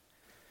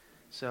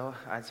So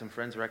I had some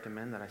friends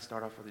recommend that I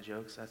start off with a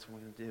joke, so that's what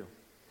I'm going to do.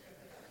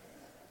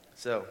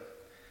 So,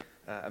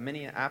 a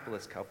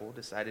Minneapolis couple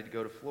decided to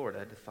go to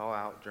Florida to thaw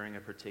out during a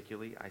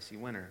particularly icy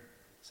winter.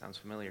 Sounds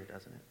familiar,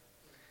 doesn't it?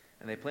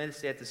 And they planned to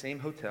stay at the same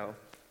hotel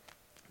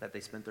that they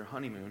spent their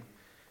honeymoon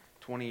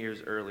 20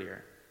 years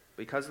earlier.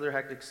 Because of their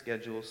hectic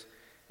schedules,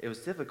 it was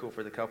difficult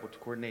for the couple to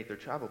coordinate their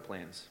travel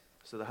plans.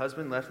 So the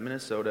husband left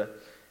Minnesota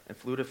and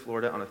flew to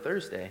Florida on a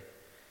Thursday,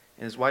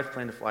 and his wife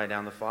planned to fly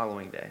down the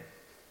following day.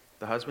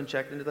 The husband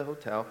checked into the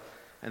hotel,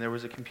 and there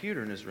was a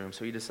computer in his room,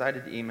 so he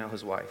decided to email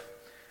his wife.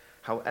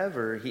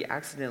 However, he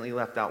accidentally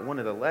left out one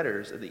of the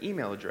letters of the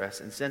email address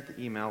and sent the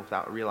email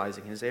without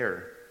realizing his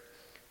error.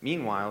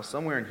 Meanwhile,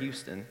 somewhere in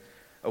Houston,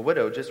 a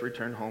widow just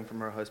returned home from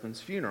her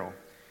husband's funeral.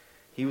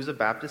 He was a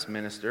Baptist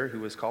minister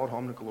who was called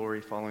home to glory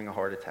following a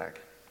heart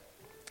attack.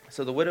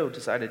 So the widow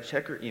decided to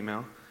check her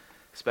email,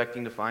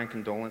 expecting to find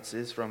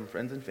condolences from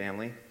friends and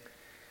family.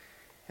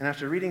 And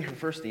after reading her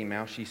first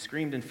email, she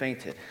screamed and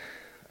fainted.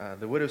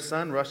 The widow's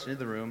son rushed into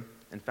the room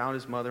and found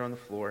his mother on the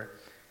floor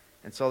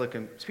and saw the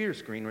computer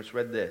screen, which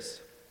read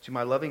this: "To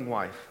my loving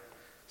wife,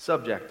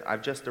 subject,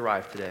 I've just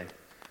arrived today.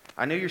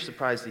 I know you're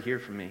surprised to hear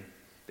from me.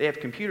 They have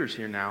computers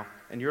here now,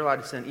 and you're allowed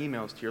to send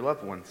emails to your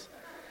loved ones.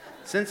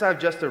 Since I've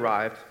just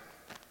arrived,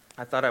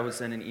 I thought I would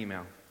send an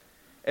email.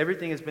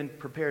 Everything has been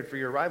prepared for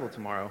your arrival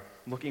tomorrow.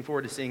 Looking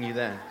forward to seeing you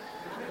then.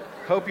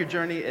 Hope your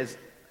journey is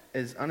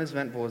as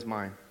uneventful as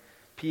mine.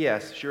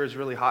 P.S. Sure is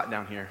really hot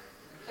down here."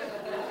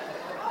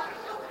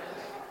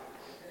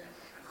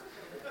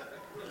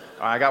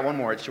 All right, I got one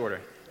more. It's shorter.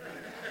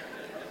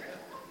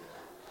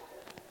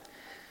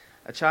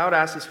 A child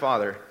asked his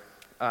father,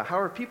 "How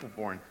are people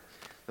born?"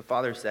 The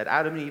father said,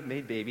 "Adam and Eve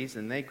made babies,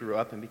 and they grew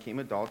up and became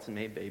adults and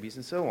made babies,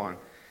 and so on."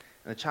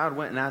 And the child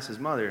went and asked his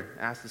mother,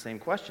 asked the same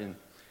question.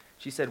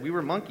 She said, "We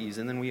were monkeys,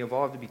 and then we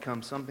evolved to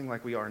become something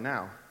like we are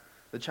now."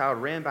 The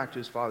child ran back to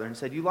his father and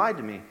said, "You lied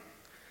to me."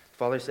 The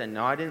father said,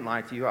 "No, I didn't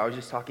lie to you. I was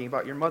just talking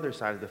about your mother's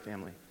side of the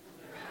family."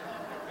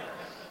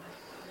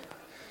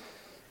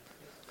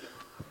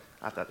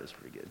 I thought this was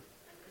pretty good.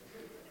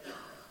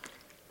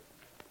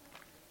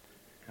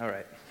 All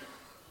right.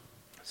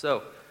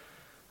 So,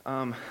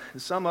 to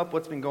sum up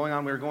what's been going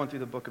on, we're going through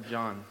the book of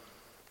John.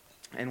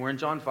 And we're in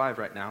John 5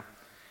 right now.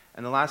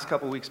 And the last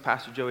couple weeks,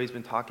 Pastor Joey's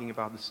been talking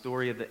about the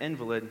story of the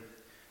invalid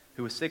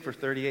who was sick for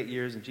 38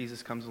 years, and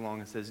Jesus comes along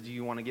and says, "Do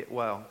you want to get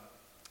well?"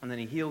 And then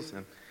he heals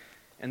him.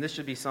 And this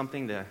should be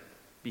something to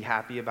be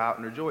happy about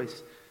and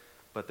rejoice.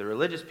 But the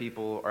religious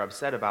people are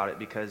upset about it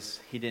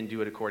because he didn't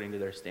do it according to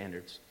their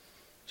standards.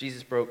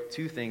 Jesus broke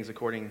two things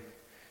according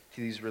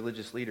to these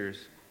religious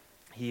leaders.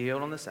 He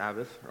healed on the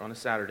Sabbath, or on a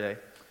Saturday,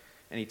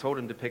 and he told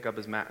him to pick up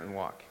his mat and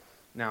walk.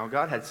 Now,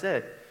 God had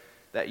said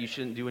that you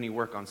shouldn't do any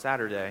work on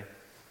Saturday,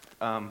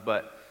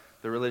 but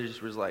the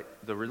religious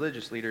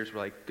leaders were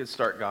like, "Good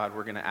start, God.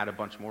 We're going to add a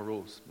bunch more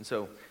rules." And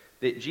so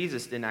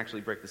Jesus didn't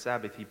actually break the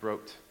Sabbath. He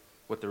broke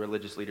what the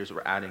religious leaders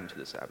were adding to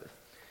the Sabbath.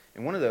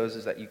 And one of those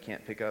is that you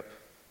can't pick up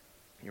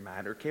your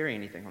mat or carry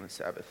anything on the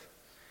Sabbath.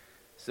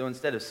 So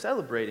instead of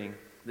celebrating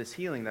this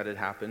healing that had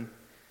happened,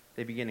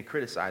 they begin to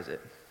criticize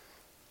it.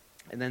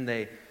 And then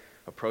they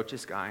approach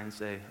this guy and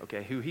say,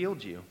 "Okay, who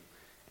healed you?"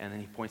 And then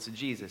he points to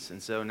Jesus.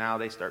 And so now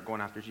they start going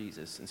after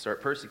Jesus and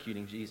start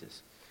persecuting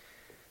Jesus.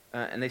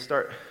 And they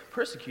start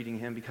persecuting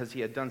him because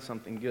he had done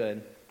something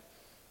good,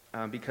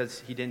 because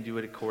he didn't do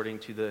it according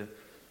to the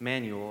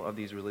manual of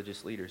these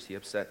religious leaders. He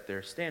upset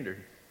their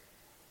standard.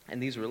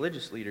 And these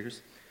religious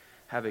leaders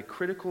have a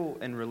critical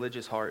and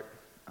religious heart,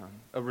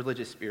 a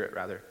religious spirit,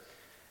 rather.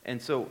 And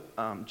so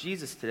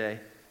Jesus today,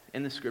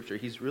 in the scripture,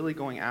 he's really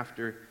going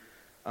after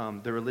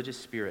the religious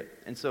spirit.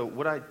 And so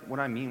what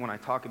I mean when I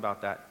talk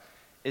about that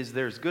is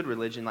there's good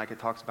religion, like it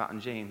talks about in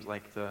James,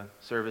 like the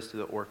service to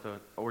the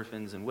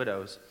orphans and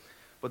widows.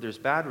 But there's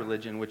bad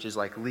religion, which is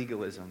like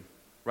legalism,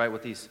 right?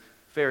 What these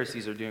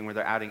Pharisees are doing, where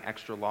they're adding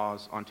extra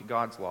laws onto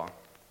God's law.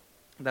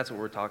 That's what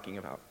we're talking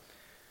about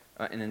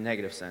in a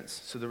negative sense.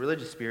 So the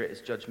religious spirit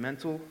is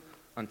judgmental,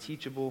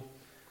 unteachable,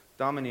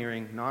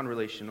 domineering,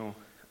 non-relational,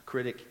 a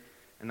critic,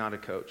 and not a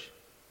coach.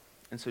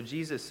 And so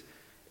Jesus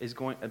is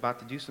about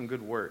to do some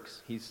good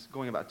works. He's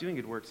going about doing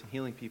good works and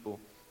healing people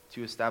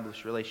to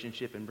establish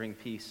relationship and bring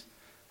peace,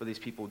 but these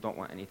people don't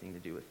want anything to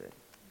do with it.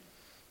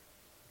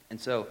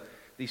 And so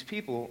these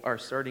people are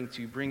starting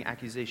to bring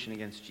accusation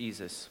against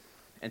Jesus.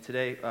 And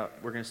today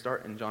we're going to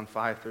start in John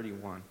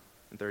 5:31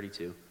 and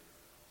 32.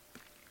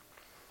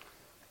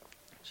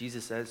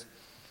 Jesus says,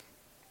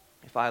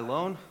 "If I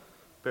alone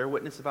bear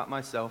witness about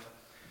myself,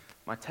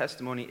 my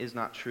testimony is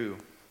not true.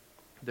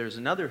 There's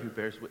another who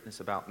bears witness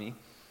about me,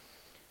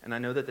 and I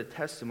know that the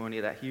testimony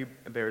that he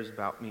bears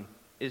about me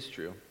is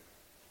true."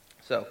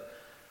 So,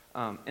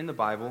 in the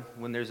Bible,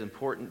 when there's an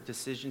important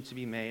decision to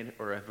be made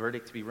or a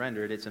verdict to be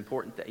rendered, it's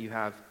important that you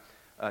have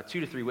 2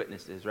 to 3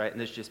 witnesses, right?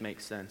 And this just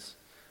makes sense.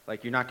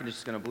 Like, you're not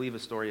just going to believe a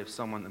story if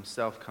someone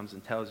themselves comes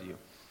and tells you.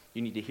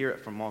 You need to hear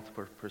it from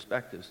multiple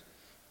perspectives.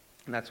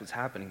 And that's what's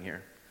happening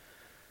here.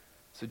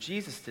 So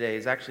Jesus today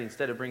is actually,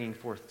 instead of bringing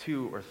forth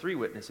 2 or 3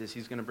 witnesses,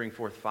 he's going to bring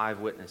forth 5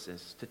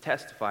 witnesses to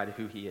testify to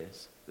who he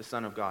is, the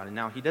Son of God. And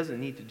now he doesn't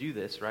need to do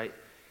this, right?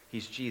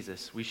 He's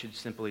Jesus. We should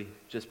simply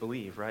just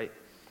believe, right?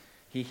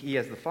 He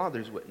has the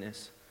Father's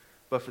witness,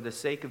 but for the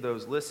sake of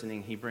those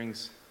listening, he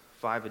brings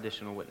 5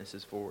 additional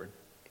witnesses forward.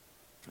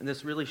 And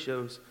this really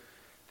shows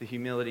the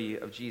humility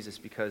of Jesus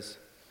because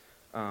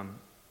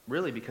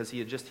he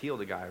had just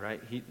healed a guy,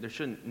 right? There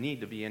shouldn't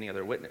need to be any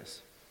other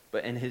witness.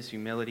 But in his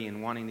humility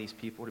and wanting these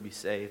people to be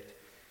saved,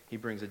 he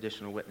brings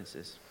additional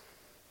witnesses.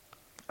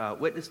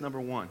 Witness number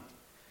 1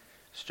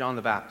 is John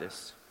the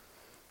Baptist,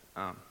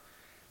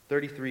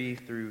 33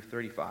 through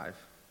 35.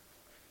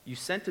 You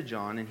sent to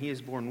John, and he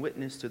has borne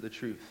witness to the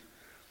truth.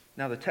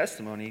 Now the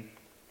testimony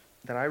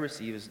that I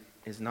receive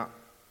is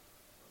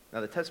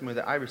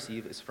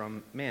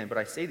from man, but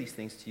I say these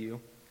things to you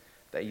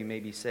that you may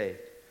be saved.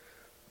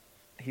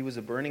 He was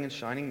a burning and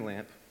shining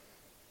lamp,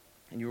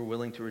 and you were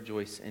willing to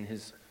rejoice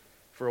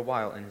for a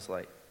while in his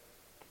light.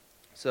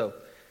 So,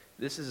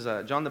 this is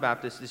John the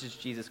Baptist. This is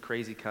Jesus'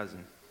 crazy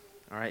cousin.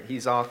 All right,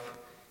 he's off.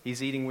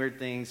 He's eating weird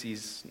things.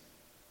 He's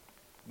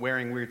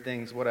wearing weird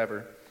things,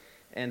 whatever.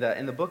 And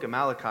in the book of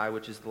Malachi,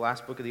 which is the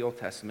last book of the Old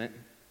Testament,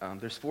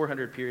 there's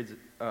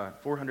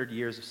 400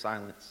 years of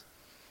silence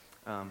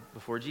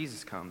before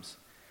Jesus comes.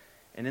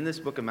 And in this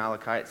book of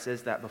Malachi, it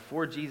says that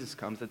before Jesus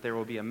comes, that there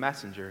will be a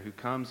messenger who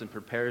comes and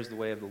prepares the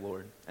way of the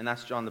Lord. And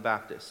that's John the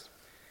Baptist.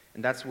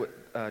 And that's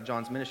what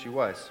John's ministry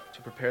was,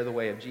 to prepare the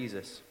way of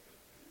Jesus.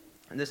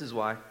 And this is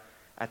why,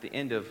 at the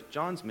end of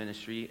John's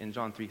ministry, in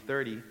John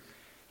 3:30,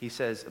 he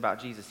says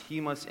about Jesus,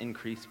 he must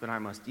increase, but I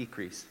must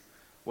decrease.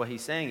 What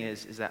he's saying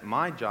is that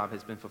my job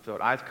has been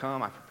fulfilled. I've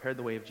come, I've prepared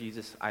the way of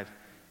Jesus. I've,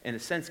 in a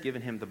sense,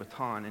 given him the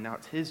baton, and now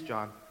it's his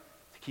job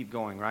to keep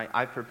going, right?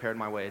 I've prepared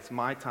my way. It's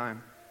my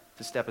time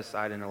to step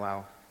aside and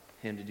allow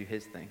him to do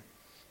his thing.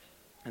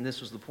 And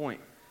this was the point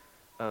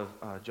of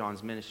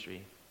John's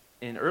ministry.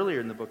 And earlier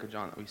in the book of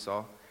John that we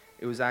saw,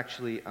 it was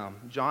actually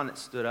John that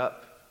stood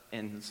up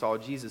and saw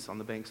Jesus on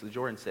the banks of the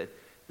Jordan and said,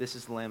 this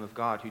is the Lamb of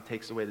God who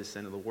takes away the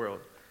sin of the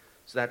world.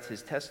 So that's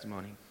his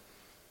testimony.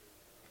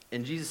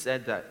 And Jesus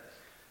said that,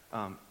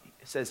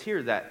 it says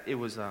here that it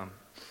was,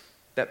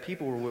 that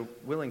people were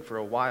willing for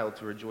a while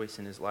to rejoice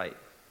in his light.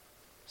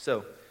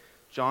 So,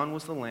 John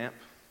was the lamp,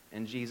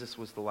 and Jesus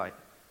was the light.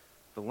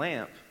 The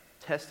lamp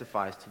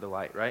testifies to the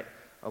light, right?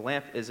 A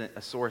lamp isn't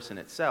a source in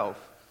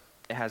itself.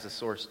 It has a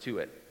source to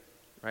it,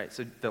 right?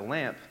 So the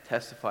lamp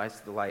testifies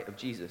to the light of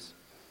Jesus.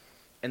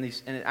 And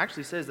it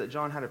actually says that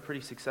John had a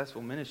pretty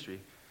successful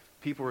ministry.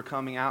 People were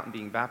coming out and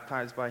being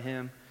baptized by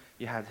him.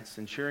 You had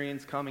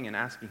centurions coming and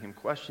asking him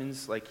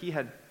questions. Like, he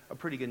had a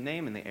pretty good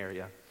name in the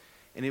area.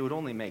 And it would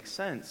only make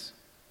sense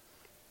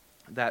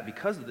that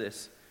because of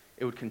this,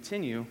 it would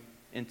continue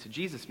into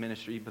Jesus'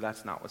 ministry, but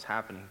that's not what's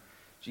happening.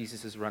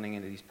 Jesus is running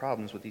into these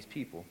problems with these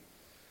people.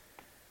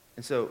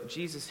 And so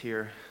Jesus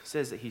here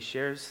says that he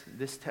shares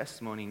this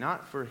testimony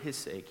not for his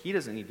sake. He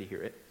doesn't need to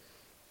hear it,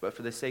 but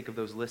for the sake of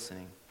those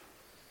listening.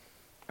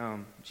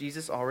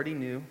 Jesus already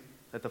knew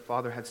that the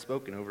Father had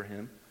spoken over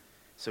him,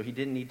 so he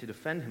didn't need to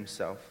defend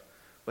himself,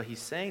 but he's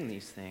saying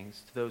these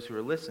things to those who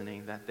are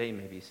listening that they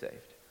may be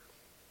saved.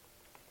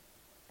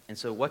 And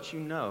so what you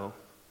know,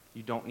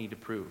 you don't need to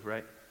prove,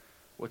 right?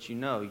 What you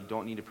know, you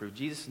don't need to prove.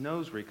 Jesus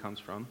knows where he comes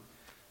from,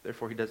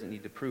 therefore he doesn't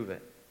need to prove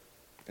it.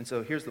 And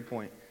so here's the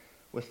point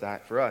with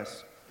that for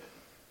us,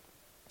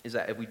 is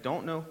that if we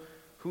don't know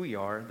who we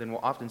are, then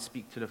we'll often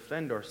speak to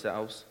defend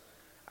ourselves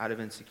out of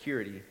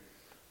insecurity.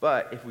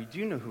 But if we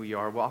do know who we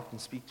are, we'll often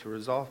speak to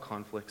resolve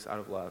conflicts out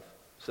of love.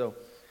 So,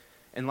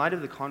 in light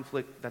of the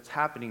conflict that's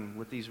happening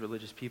with these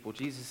religious people,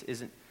 Jesus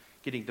isn't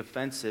getting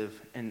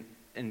defensive and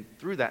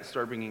through that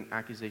start bringing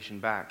accusation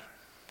back.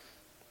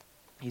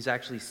 He's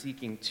actually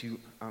seeking to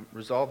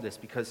resolve this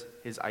because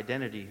his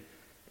identity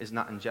is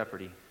not in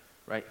jeopardy,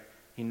 right?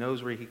 He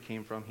knows where he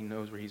came from. He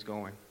knows where he's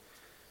going.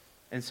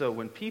 And so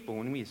when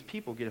we as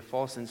people get a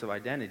false sense of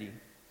identity,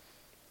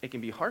 it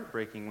can be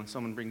heartbreaking when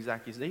someone brings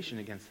accusation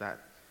against that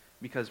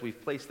because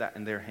we've placed that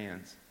in their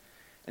hands.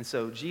 And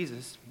so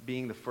Jesus,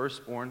 being the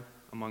firstborn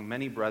among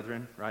many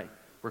brethren, right?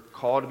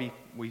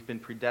 We've been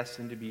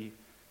predestined to be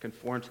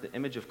conformed to the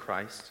image of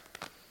Christ.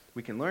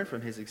 We can learn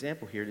from his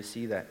example here to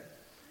see that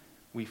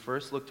we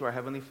first look to our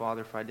Heavenly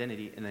Father for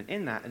identity, and then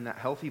in that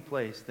healthy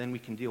place, then we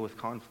can deal with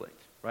conflict,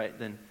 right?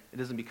 Then it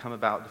doesn't become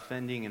about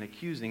defending and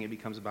accusing, it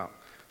becomes about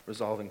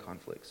resolving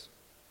conflicts.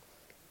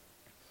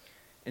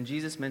 And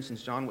Jesus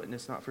mentions John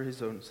witnessed not for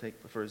his own sake,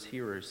 but for his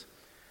hearers,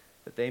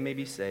 that they may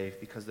be saved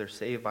because they're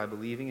saved by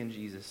believing in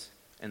Jesus,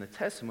 and the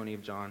testimony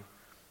of John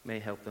may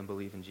help them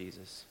believe in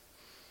Jesus.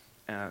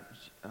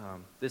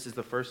 This is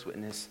the first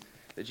witness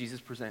that Jesus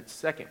presents.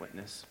 Second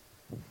witness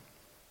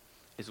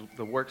is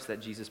the works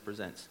that Jesus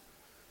presents.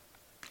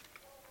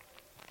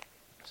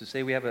 So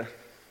say we have a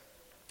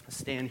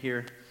stand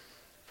here.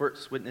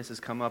 First witness has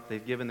come up.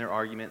 They've given their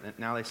argument. And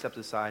now they stepped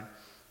aside.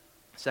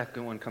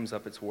 Second one comes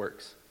up. It's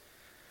works.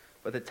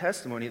 But the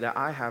testimony that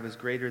I have is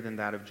greater than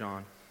that of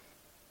John.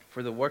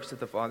 For the works that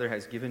the Father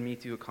has given me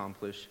to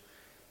accomplish,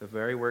 The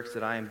very works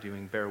that I am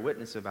doing bear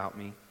witness about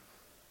me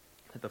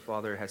that the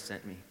Father has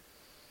sent me.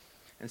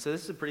 And so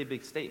this is a pretty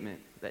big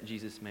statement that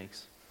Jesus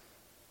makes.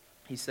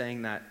 He's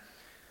saying that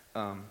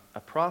a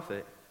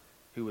prophet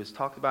who was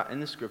talked about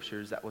in the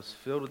scriptures, that was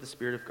filled with the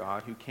Spirit of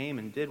God, who came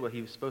and did what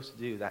he was supposed to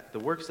do, that the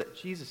works that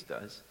Jesus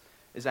does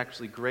is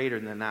actually greater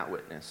than that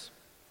witness.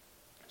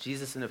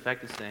 Jesus, in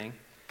effect, is saying,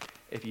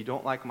 if you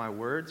don't like my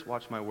words,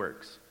 watch my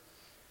works.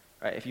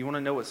 Right? If you want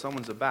to know what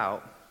someone's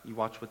about, you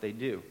watch what they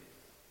do.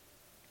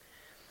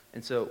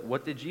 And so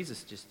what did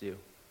Jesus just do?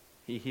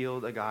 He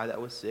healed a guy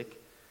that was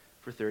sick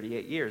for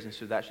 38 years, and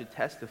so that should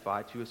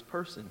testify to his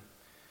person.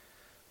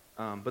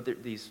 But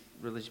these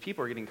religious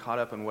people are getting caught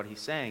up in what he's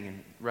saying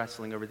and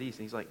wrestling over these.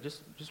 And he's like,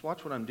 just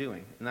watch what I'm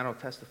doing, and that'll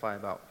testify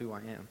about who I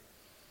am.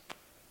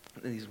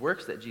 And these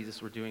works that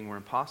Jesus were doing were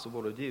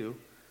impossible to do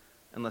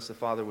unless the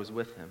Father was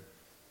with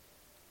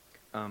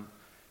him.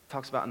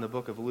 Talks about in the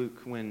book of Luke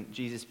when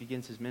Jesus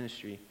begins his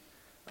ministry,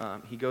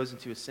 he goes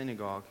into a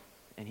synagogue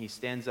and he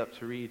stands up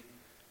to read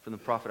from the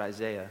prophet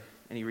Isaiah,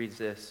 and he reads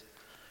this.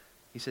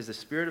 He says, "The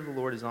Spirit of the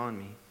Lord is on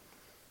me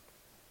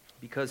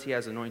because he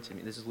has anointed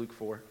me." This is Luke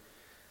 4.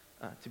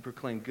 "To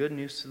proclaim good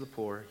news to the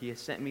poor. He has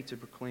sent me to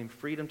proclaim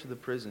freedom to the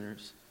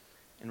prisoners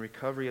and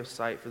recovery of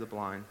sight for the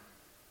blind,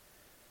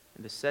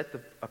 and to set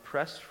the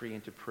oppressed free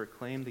and to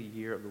proclaim the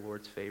year of the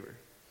Lord's favor."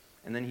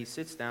 And then he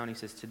sits down, he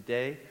says,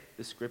 "Today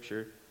the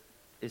scripture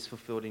is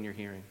fulfilled in your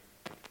hearing."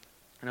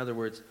 In other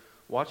words,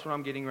 watch what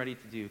I'm getting ready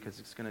to do because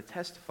it's going to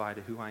testify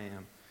to who I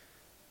am.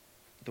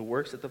 The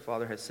works that the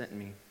Father has sent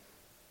me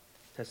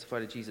testify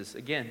to Jesus.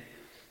 Again,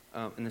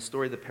 in the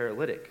story of the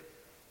paralytic,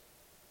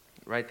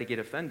 right, they get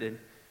offended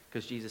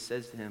because Jesus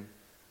says to him,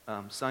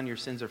 "Son, your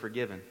sins are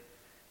forgiven."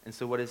 And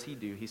so what does he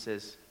do? He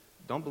says,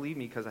 "Don't believe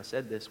me because I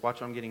said this.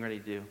 Watch what I'm getting ready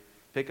to do.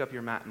 Pick up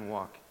your mat and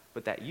walk.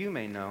 But that you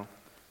may know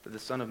that the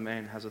Son of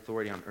Man has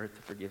authority on earth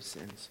to forgive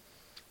sins."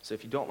 So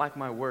if you don't like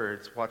my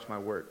words, watch my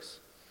works.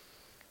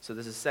 So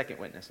this is second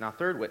witness. Now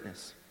third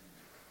witness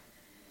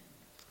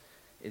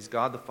is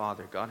God the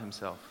Father, God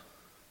himself.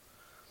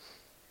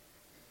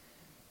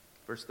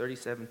 Verse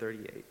 37,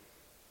 38.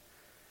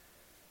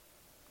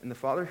 "And the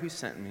Father who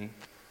sent me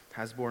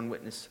has borne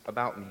witness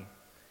about me.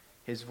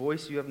 His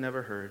voice you have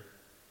never heard,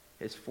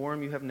 his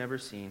form you have never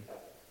seen,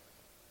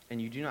 and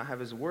you do not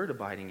have his word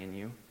abiding in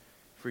you,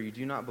 for you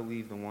do not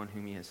believe the one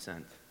whom he has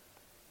sent."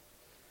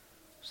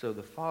 So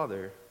the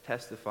Father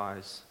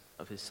testifies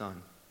of his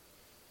Son.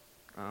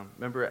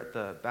 Remember at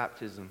the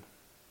baptism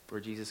where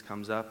Jesus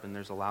comes up and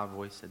there's a loud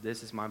voice that,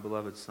 "This is my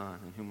beloved Son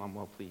in whom I'm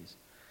well pleased."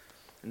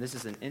 And this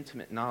is an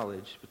intimate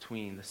knowledge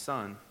between the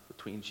Son,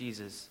 between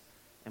Jesus,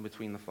 and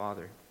between the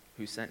Father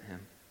who sent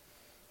him.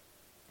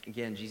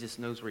 Again, Jesus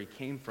knows where he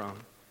came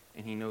from,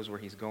 and he knows where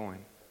he's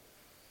going.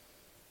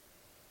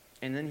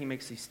 And then he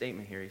makes this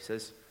statement here. He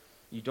says,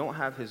 "You don't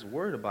have his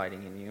word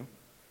abiding in you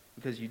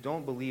because you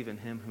don't believe in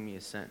him whom he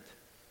has sent."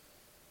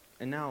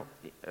 And now,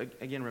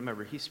 again,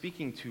 remember, he's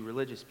speaking to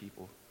religious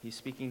people. He's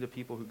speaking to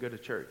people who go to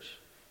church,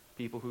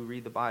 people who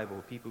read the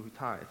Bible, people who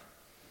tithe.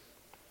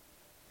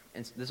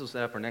 And this will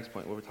set up our next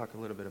point, where we'll talk a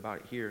little bit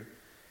about it here,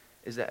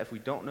 is that if we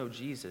don't know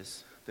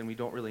Jesus, then we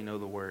don't really know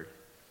the Word,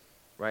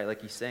 right?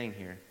 Like he's saying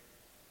here,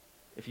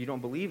 if you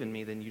don't believe in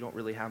me, then you don't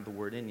really have the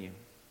Word in you.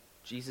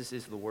 Jesus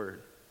is the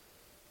Word.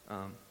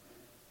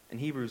 In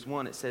Hebrews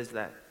 1, it says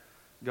that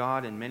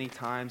God in many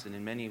times and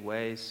in many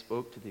ways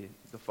spoke to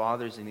the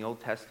fathers in the Old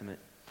Testament,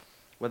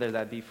 whether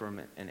that be from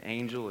an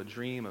angel, a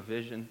dream, a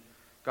vision.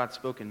 God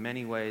spoke in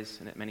many ways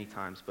and at many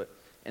times. But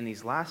in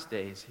these last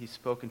days, he's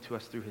spoken to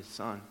us through his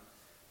Son,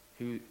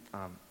 who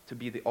to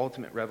be the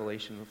ultimate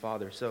revelation of the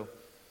Father. So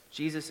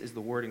Jesus is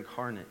the Word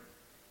incarnate.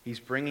 He's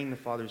bringing the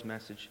Father's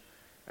message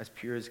as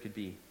pure as could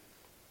be.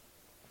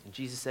 And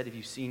Jesus said, "If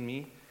you've seen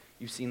me,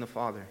 you've seen the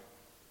Father."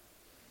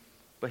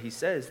 But he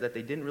says that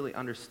they didn't really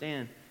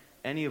understand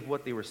any of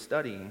what they were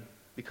studying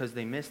because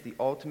they missed the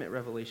ultimate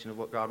revelation of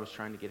what God was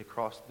trying to get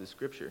across through the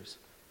Scriptures,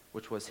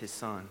 which was his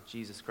Son,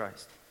 Jesus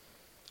Christ.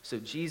 So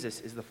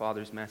Jesus is the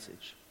Father's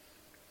message.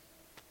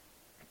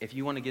 If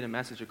you want to get a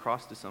message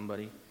across to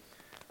somebody,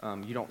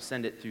 you don't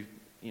send it through,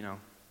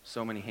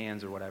 so many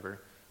hands or whatever.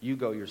 You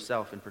go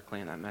yourself and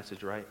proclaim that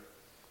message, right?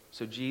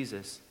 So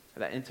Jesus,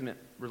 that intimate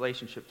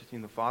relationship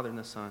between the Father and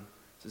the Son,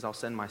 says, "I'll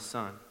send my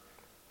Son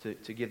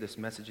to give this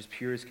message as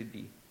pure as could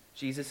be."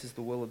 Jesus is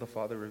the will of the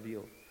Father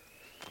revealed.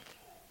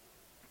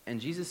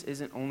 And Jesus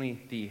isn't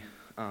only the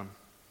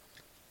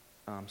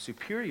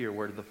superior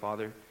word of the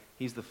Father,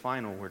 he's the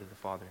final word of the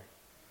Father.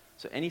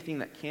 So anything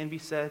that can be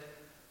said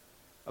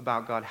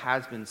about God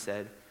has been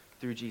said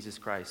through Jesus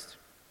Christ.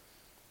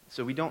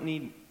 So we don't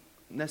need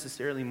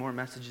necessarily more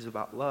messages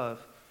about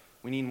love.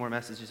 We need more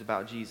messages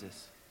about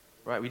Jesus,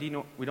 right? We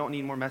don't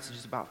need more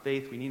messages about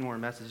faith. We need more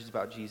messages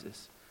about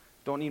Jesus.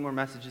 Don't need more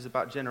messages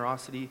about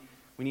generosity.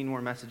 We need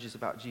more messages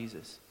about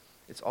Jesus.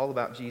 It's all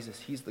about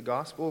Jesus. He's the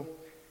gospel.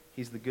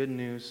 He's the good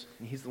news,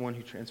 and he's the one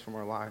who transforms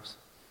our lives.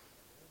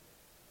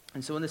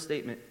 And so in this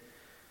statement,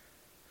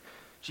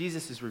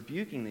 Jesus is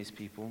rebuking these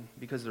people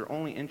because they're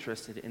only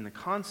interested in the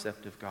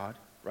concept of God,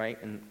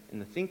 right, and in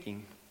the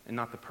thinking, and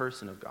not the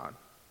person of God.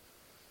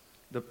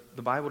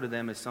 The Bible to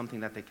them is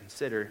something that they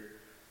consider,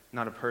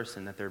 not a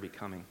person that they're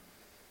becoming.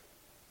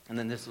 And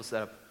then this will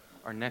set up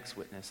our next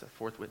witness, a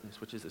fourth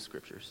witness, which is the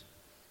Scriptures.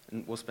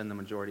 And we'll spend the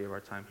majority of our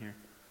time here.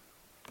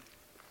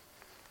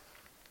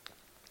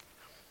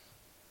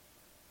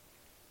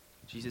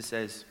 Jesus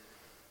says,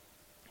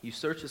 you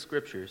search the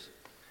Scriptures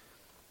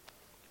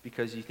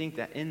because you think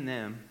that in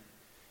them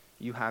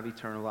you have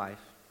eternal life.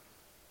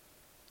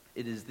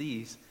 It is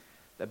these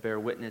that bear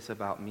witness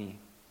about me,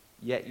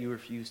 yet you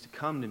refuse to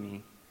come to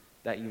me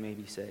that you may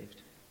be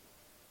saved.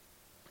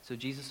 So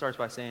Jesus starts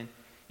by saying,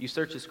 you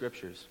search the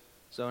Scriptures.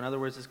 So in other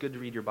words, it's good to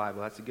read your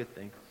Bible. That's a good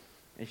thing.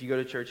 And if you go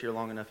to church here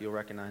long enough, you'll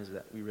recognize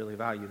that we really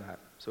value that.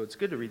 So it's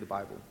good to read the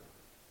Bible.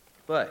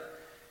 But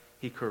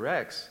he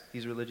corrects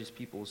these religious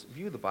people's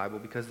view of the Bible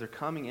because they're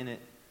coming in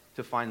it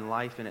to find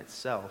life in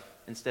itself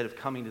instead of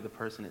coming to the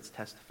person it's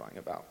testifying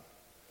about.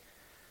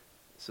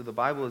 So the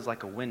Bible is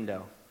like a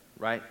window,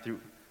 right?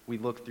 We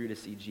look through to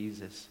see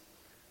Jesus.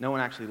 No one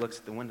actually looks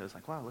at the window. It's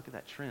like, wow, look at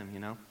that trim, you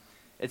know?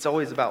 It's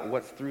always about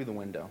what's through the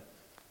window.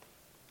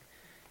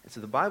 And so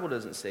the Bible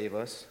doesn't save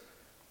us.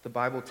 The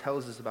Bible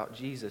tells us about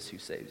Jesus who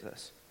saves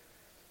us.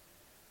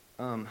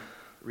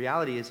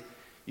 Reality is,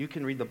 you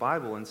can read the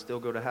Bible and still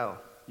go to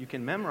hell. You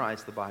can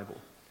memorize the Bible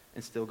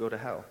and still go to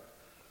hell.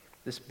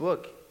 This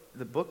book,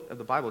 the book of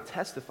the Bible,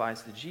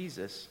 testifies to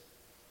Jesus,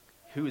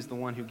 who is the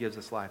one who gives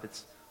us life.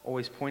 It's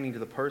always pointing to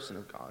the person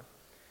of God.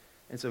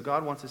 And so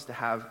God wants us to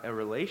have a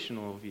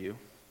relational view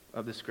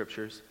of the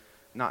Scriptures,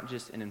 not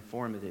just an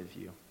informative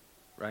view,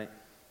 right?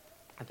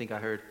 I think I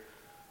heard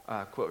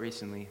a quote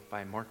recently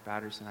by Mark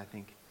Batterson, I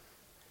think,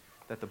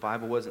 that the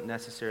Bible wasn't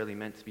necessarily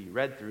meant to be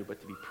read through,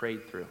 but to be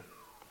prayed through.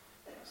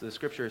 So the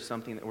Scripture is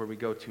something where we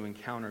go to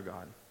encounter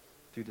God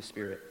through the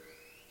Spirit.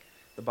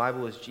 The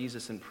Bible is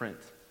Jesus in print.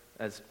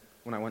 As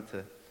when I went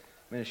to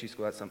ministry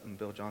school, that's something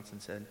Bill Johnson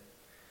said.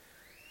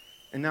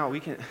 And now we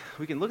can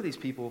look at these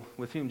people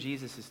with whom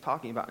Jesus is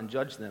talking about and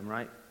judge them,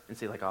 right? And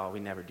say like, oh, we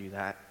never do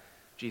that.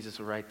 Jesus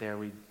was right there.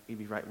 We'd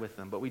be right with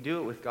them. But we do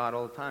it with God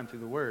all the time through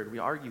the Word. We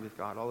argue with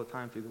God all the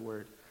time through the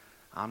Word.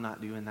 I'm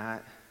not doing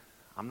that.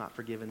 I'm not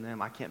forgiving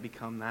them. I can't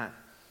become that.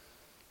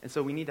 And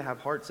so we need to have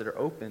hearts that are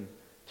open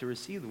to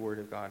receive the Word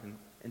of God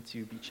and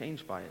to be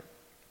changed by it.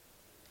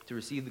 To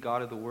receive the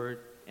God of the Word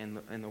and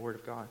the Word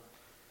of God.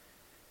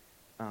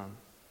 And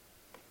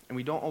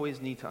we don't always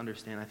need to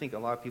understand. I think a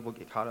lot of people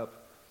get caught up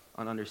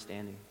on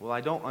understanding. Well,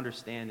 I don't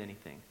understand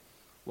anything.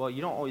 Well,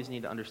 you don't always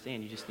need to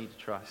understand. You just need to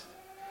trust.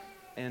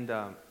 And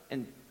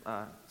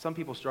some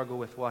people struggle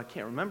with, well, I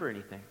can't remember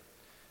anything.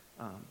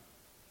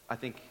 I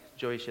think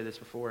Joey shared this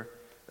before,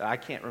 that I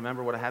can't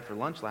remember what I had for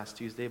lunch last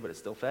Tuesday, but it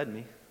still fed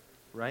me,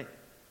 right?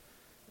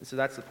 And so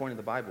that's the point of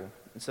the Bible.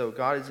 And so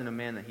God isn't a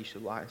man that he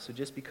should lie. So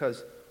just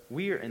because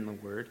we are in the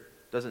Word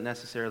doesn't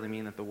necessarily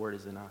mean that the Word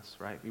is in us,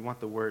 right? We want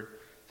the Word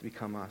to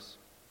become us.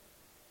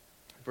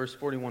 Verse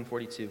 41,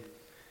 42.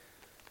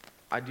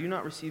 I do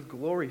not receive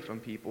glory from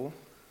people,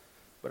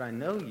 but I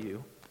know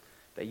you,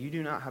 that you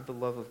do not have the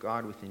love of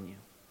God within you.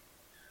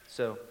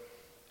 So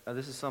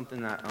this is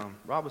something that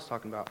Rob was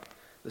talking about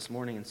this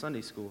morning in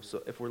Sunday school.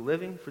 So if we're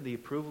living for the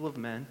approval of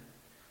men,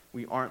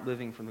 we aren't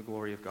living from the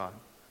glory of God.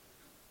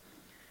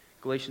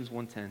 Galatians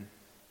 1:10.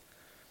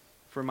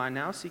 For am I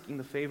now seeking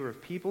the favor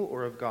of people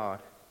or of God?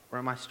 Or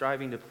am I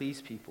striving to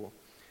please people?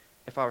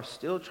 If I were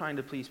still trying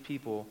to please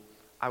people,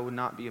 I would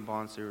not be a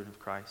bondservant of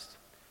Christ.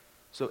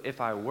 So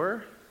if I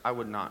were, I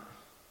would not.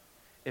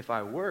 If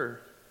I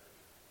were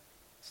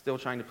still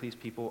trying to please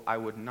people, I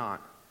would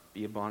not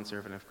be a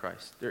bondservant of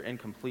Christ. They're in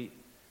complete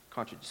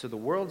contradiction. So the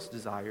world's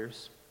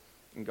desires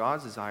and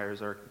God's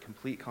desires are in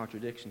complete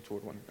contradiction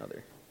toward one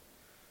another.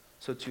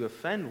 So to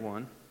offend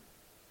one,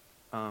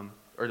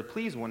 or to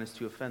please one, is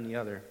to offend the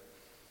other.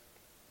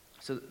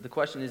 So the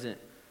question isn't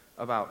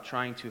about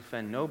trying to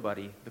offend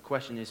nobody. The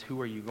question is, who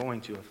are you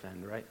going to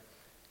offend, right?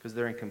 Because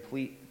they're in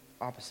complete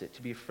opposite.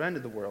 To be a friend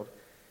of the world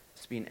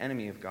is to be an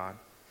enemy of God.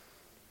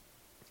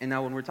 And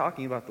now when we're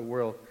talking about the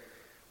world,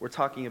 we're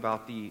talking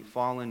about the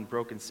fallen,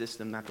 broken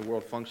system that the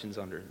world functions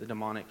under, the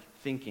demonic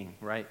thinking,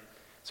 right?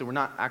 So we're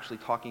not actually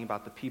talking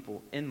about the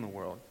people in the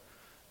world.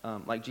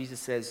 Like Jesus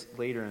says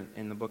later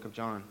in the book of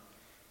John,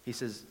 he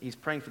says, he's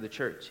praying for the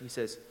church. He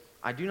says,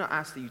 I do not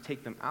ask that you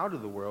take them out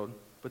of the world,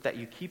 but that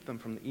you keep them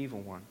from the evil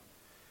one.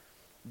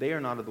 They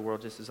are not of the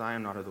world, just as I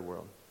am not of the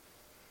world.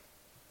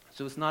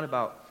 So it's not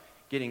about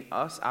getting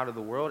us out of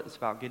the world, it's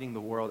about getting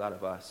the world out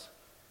of us.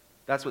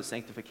 That's what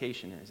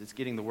sanctification is. It's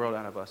getting the world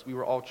out of us. We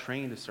were all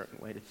trained a certain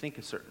way, to think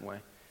a certain way,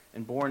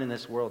 and born in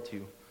this world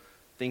to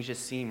things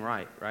just seem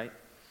right?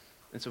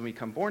 And so when we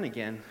become born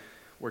again,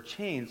 we're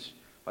changed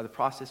by the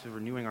process of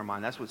renewing our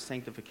mind. That's what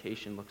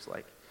sanctification looks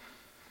like.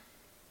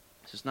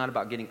 So it's not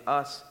about getting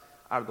us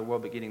out of the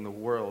world, but getting the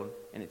world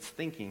and its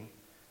thinking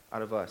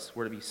out of us.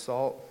 We're to be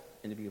salt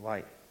and to be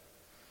light.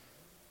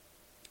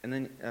 And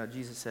then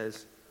Jesus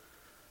says,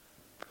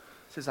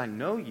 I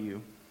know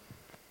you,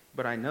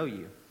 but I know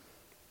you.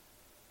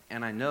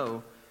 And I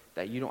know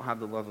that you don't have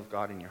the love of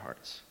God in your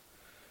hearts.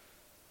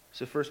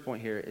 So first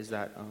point here is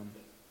that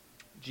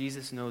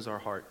Jesus knows our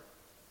heart.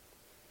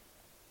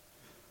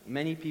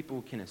 Many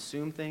people can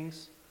assume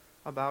things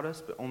about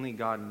us, but only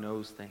God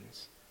knows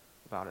things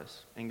about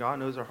us. And God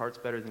knows our hearts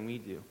better than we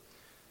do.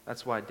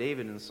 That's why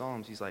David in the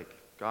Psalms, he's like,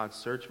 God,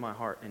 search my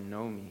heart and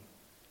know me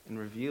and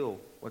reveal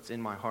what's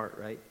in my heart,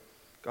 right?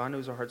 God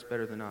knows our hearts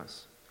better than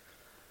us.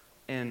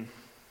 And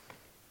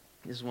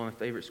this is one of my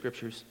favorite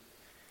scriptures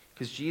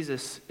because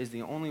Jesus is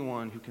the only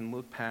one who can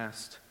look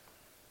past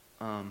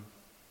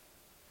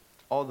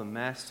all the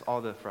mess,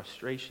 all the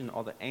frustration,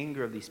 all the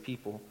anger of these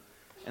people,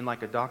 and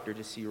like a doctor,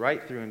 just see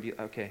right through and be,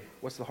 okay,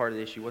 what's the heart of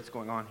the issue? What's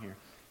going on here?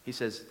 He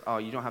says, oh,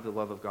 you don't have the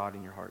love of God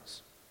in your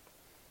hearts.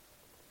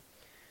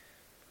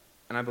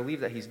 And I believe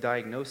that he's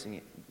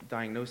diagnosing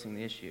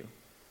the issue.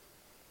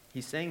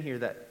 He's saying here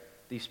that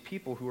these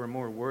people who are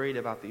more worried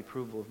about the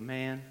approval of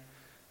man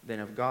than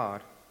of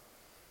God,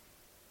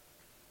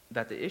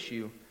 that the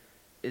issue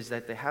is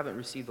that they haven't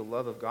received the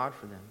love of God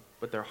for them,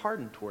 but they're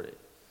hardened toward it.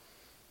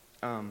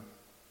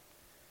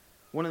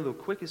 One of the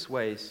quickest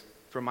ways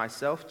for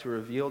myself to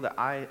reveal that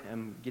I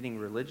am getting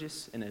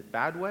religious in a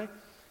bad way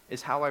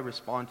is how I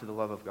respond to the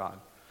love of God.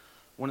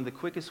 One of the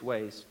quickest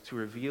ways to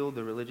reveal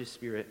the religious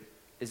spirit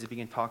is to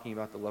begin talking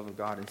about the love of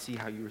God and see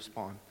how you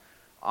respond.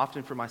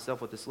 Often for myself,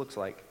 what this looks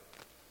like,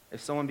 if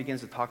someone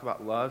begins to talk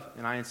about love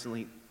and I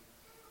instantly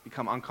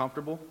become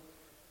uncomfortable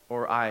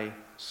or I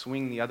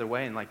swing the other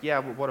way and like, yeah,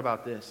 but what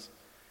about this?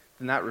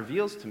 Then that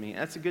reveals to me,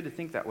 and it's good to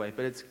think that way,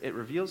 but it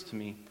reveals to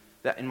me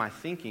that in my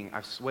thinking,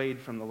 I've swayed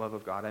from the love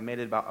of God. I made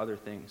it about other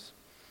things.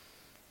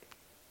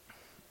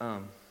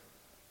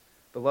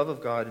 The love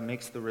of God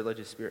makes the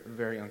religious spirit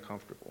very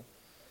uncomfortable.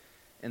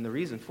 And the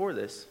reason for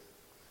this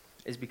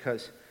is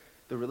because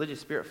the religious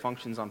spirit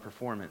functions on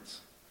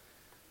performance.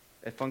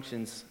 It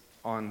functions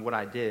on what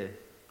I did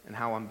and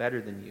how I'm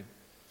better than you.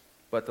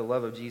 But the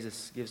love of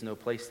Jesus gives no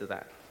place to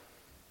that.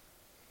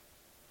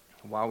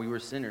 While we were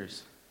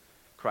sinners,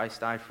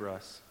 Christ died for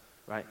us,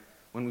 right?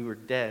 When we were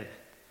dead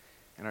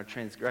in our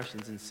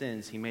transgressions and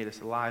sins, he made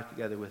us alive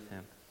together with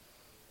him,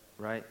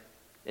 right?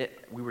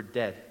 We were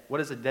dead.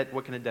 What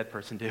can a dead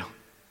person do?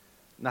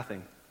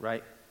 Nothing,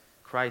 right?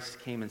 Christ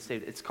came and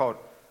saved. It's called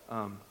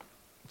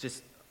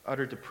just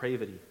utter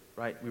depravity,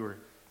 right? We were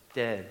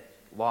dead,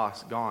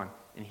 lost, gone,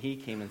 and he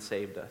came and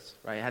saved us,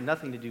 right? It had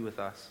nothing to do with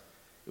us.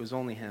 It was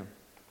only him.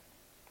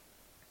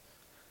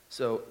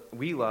 So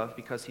we love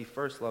because he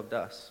first loved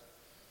us.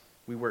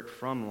 We work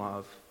from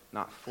love,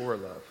 not for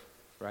love,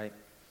 right?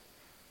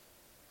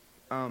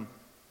 And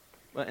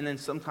then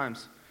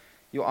sometimes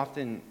you'll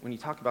often, when you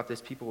talk about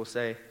this, people will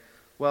say,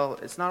 well,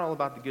 it's not all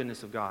about the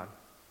goodness of God.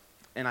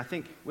 And I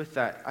think with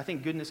that, I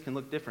think goodness can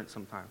look different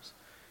sometimes,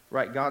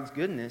 right? God's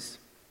goodness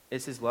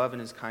is his love and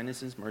his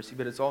kindness and his mercy,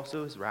 but it's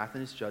also his wrath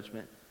and his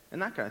judgment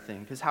and that kind of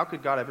thing. Because how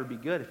could God ever be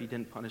good if he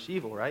didn't punish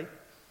evil, right?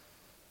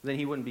 Then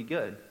he wouldn't be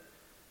good.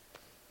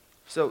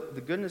 So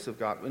the goodness of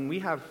God, when we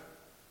have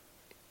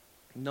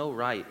no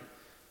right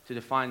to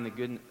define the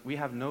good, we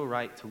have no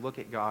right to look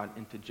at God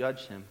and to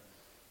judge him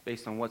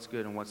based on what's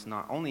good and what's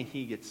not. Only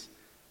he gets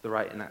the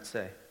right in that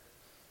say,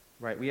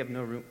 right? We have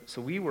no room.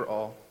 So we were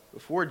all,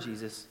 before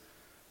Jesus,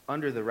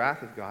 under the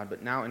wrath of God,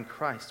 but now in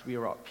Christ we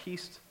are at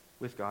peace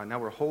with God. Now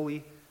we're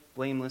holy,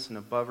 blameless, and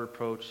above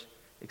reproach,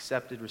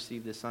 accepted,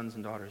 received as sons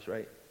and daughters,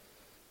 right?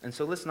 And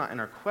so let's not, in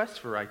our quest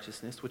for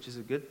righteousness, which is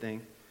a good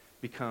thing,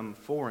 become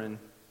foreign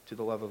to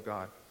the love of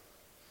God.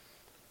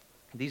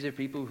 These are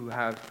people who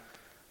have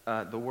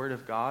the word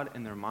of God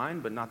in their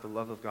mind, but not the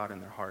love of God in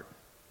their heart.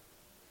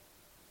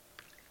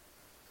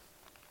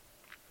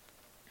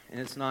 And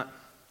it's not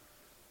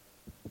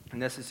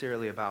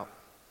necessarily about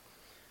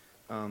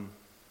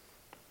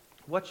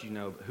what you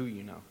know, but who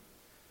you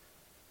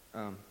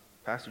know.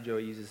 Pastor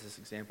Joey uses this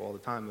example all the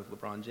time of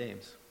LeBron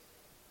James.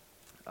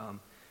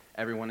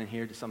 Everyone in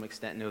here, to some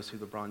extent, knows who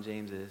LeBron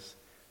James is.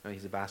 You know,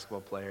 he's a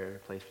basketball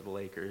player, plays for the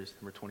Lakers,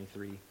 number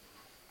 23.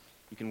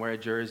 You can wear a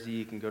jersey,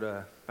 you can go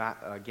to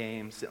a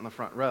game, sit in the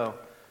front row,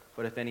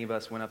 but if any of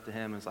us went up to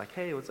him and was like,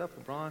 hey, what's up,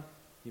 LeBron?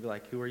 He'd be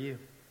like, who are you?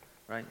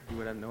 Right? He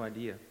would have no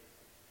idea.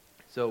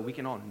 So we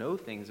can all know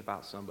things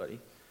about somebody,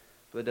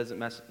 but it doesn't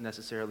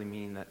necessarily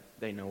mean that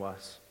they know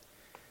us.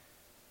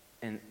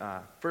 And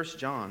 1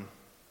 John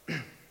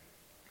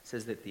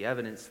says that the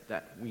evidence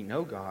that we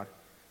know God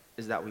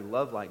is that we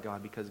love like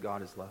God because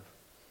God is love.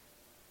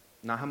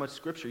 Not how much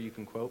scripture you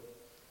can quote,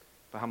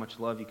 but how much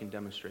love you can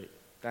demonstrate.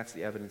 That's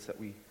the evidence that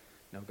we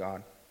know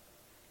God.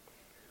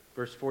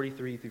 Verse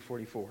 43 through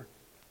 44.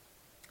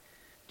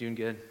 Doing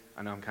good?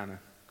 I know I'm kind of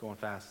going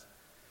fast.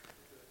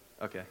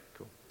 Okay,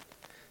 cool.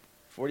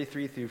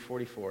 43 through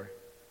 44.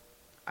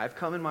 I've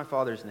come in my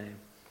Father's name,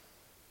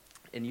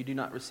 and you do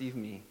not receive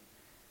me.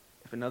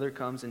 If another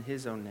comes in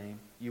his own name,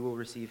 you will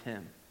receive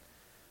him.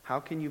 How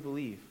can you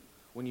believe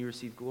when you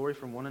receive glory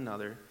from one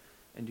another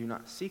and do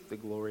not seek the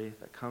glory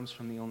that comes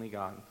from the only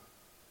God?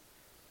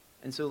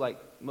 And so like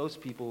most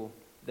people,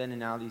 then and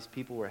now, these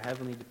people were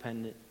heavily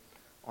dependent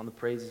on the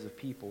praises of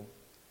people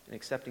and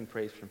accepting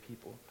praise from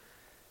people.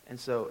 And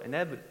so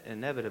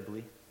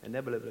inevitably,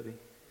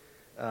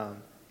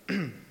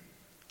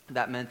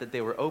 that meant that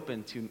they were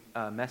open to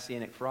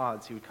messianic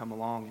frauds who would come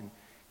along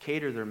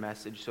cater their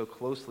message so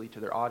closely to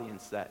their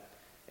audience that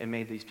it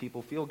made these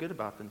people feel good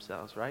about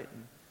themselves, right?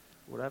 And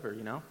whatever,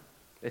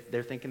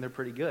 they're thinking they're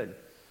pretty good.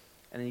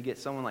 And then you get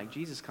someone like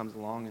Jesus comes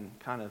along and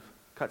kind of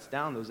cuts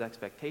down those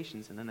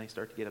expectations, and then they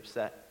start to get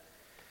upset.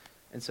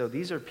 And so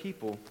these are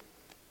people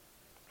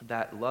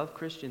that love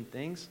Christian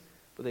things,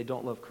 but they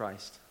don't love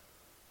Christ.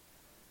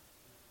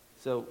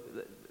 So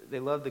they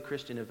love the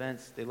Christian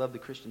events, they love the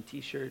Christian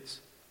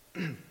t-shirts,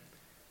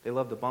 they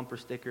love the bumper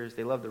stickers,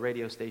 they love the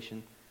radio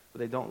station, but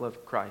they don't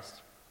love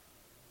Christ.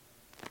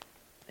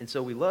 And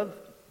so we love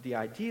the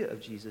idea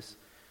of Jesus,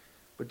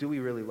 but do we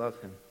really love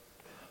him?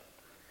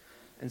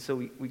 And so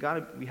we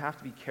have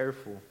to be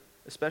careful,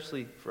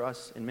 especially for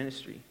us in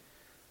ministry,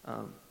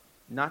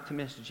 not to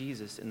miss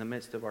Jesus in the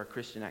midst of our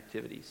Christian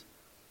activities.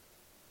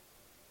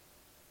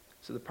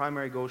 So the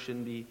primary goal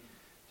shouldn't be,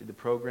 did the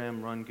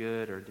program run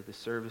good or did the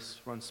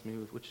service run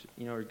smooth, which,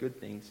 are good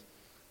things.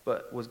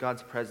 But was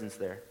God's presence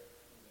there?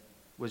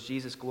 Was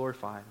Jesus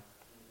glorified?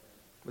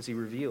 Was he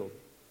revealed?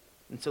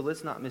 And so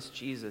let's not miss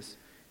Jesus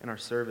in our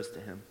service to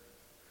him.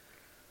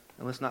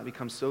 And let's not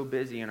become so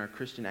busy in our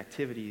Christian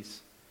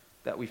activities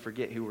that we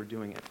forget who we're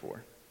doing it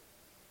for.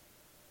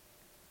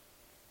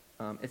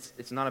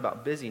 It's not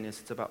about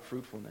busyness, it's about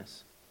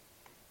fruitfulness.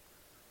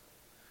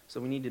 So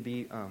we need to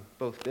be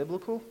both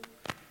biblical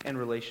and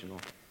relational.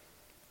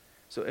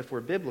 So if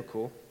we're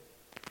biblical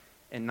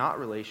and not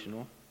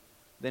relational,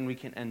 then we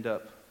can end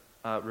up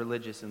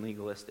religious and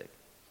legalistic.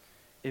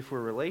 If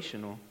we're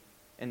relational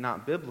and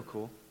not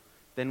biblical,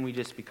 then we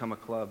just become a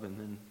club, and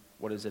then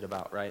what is it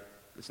about, right?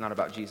 It's not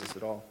about Jesus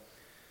at all.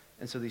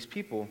 And so these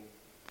people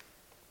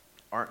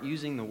aren't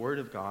using the Word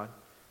of God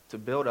to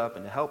build up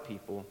and to help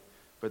people,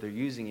 but they're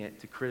using it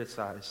to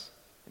criticize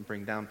and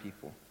bring down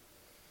people.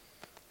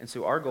 And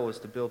so our goal is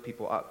to build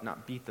people up,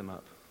 not beat them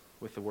up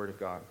with the Word of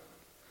God.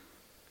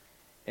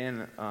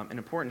 And an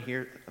important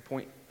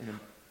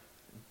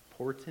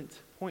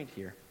point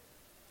here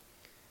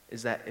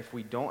is that if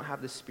we don't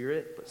have the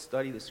Spirit but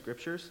study the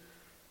Scriptures,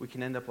 we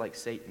can end up like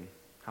Satan,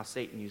 how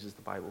Satan uses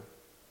the Bible.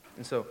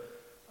 And so,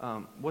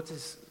 what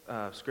does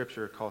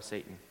Scripture call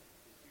Satan?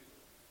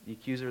 The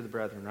accuser of the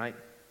brethren, right?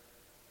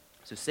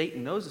 So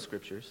Satan knows the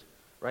Scriptures,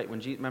 right?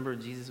 Remember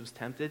Jesus was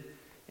tempted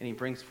and he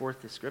brings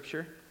forth the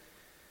Scripture?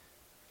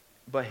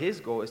 But his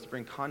goal is to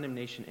bring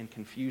condemnation and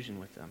confusion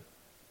with them.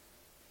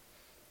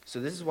 So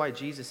this is why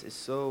Jesus is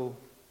so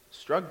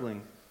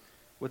struggling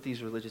with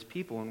these religious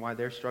people, and why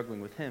they're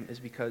struggling with him is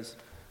because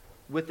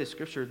with the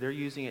Scripture, they're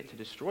using it to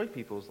destroy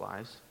people's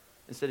lives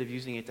instead of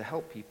using it to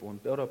help people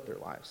and build up their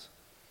lives.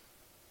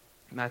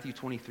 Matthew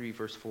 23,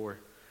 verse 4.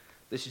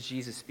 This is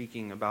Jesus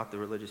speaking about the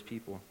religious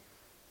people.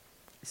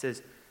 He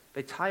says,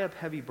 "They tie up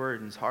heavy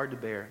burdens hard to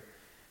bear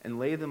and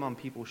lay them on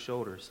people's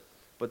shoulders,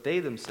 but they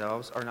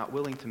themselves are not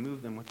willing to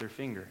move them with their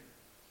finger."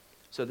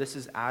 So this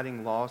is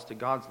adding laws to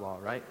God's law,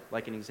 right?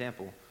 Like an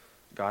example,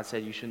 God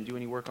said you shouldn't do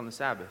any work on the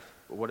Sabbath.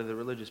 But what do the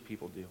religious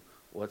people do?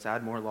 Well, let's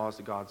add more laws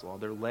to God's law.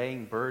 They're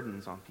laying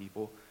burdens on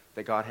people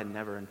that God had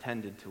never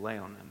intended to lay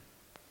on them.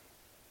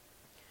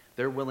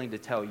 They're willing to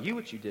tell you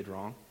what you did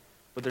wrong,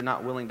 but they're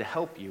not willing to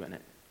help you in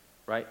it,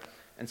 right?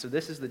 And so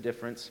this is the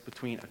difference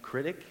between a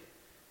critic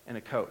and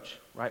a coach,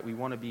 right? We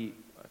want to be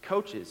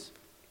coaches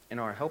in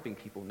our helping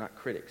people, not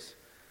critics.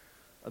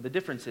 The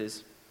difference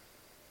is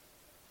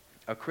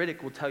a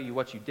critic will tell you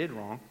what you did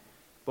wrong,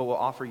 but will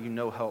offer you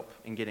no help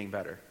in getting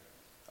better.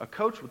 A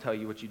coach will tell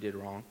you what you did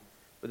wrong,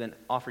 but then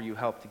offer you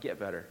help to get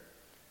better.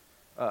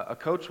 A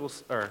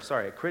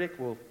critic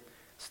will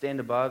stand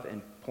above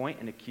and point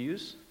and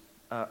accuse.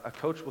 A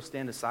coach will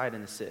stand aside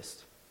and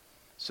assist.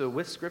 So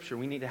with Scripture,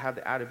 we need to have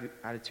the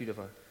attitude of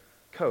a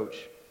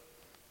coach,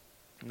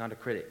 not a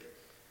critic.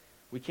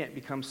 We can't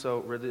become so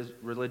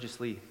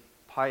religiously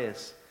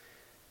pious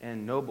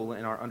and noble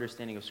in our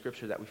understanding of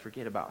Scripture that we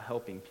forget about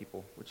helping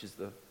people, which is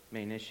the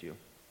main issue.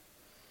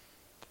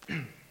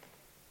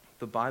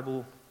 The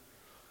Bible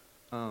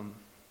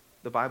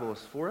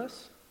is for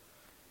us,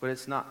 but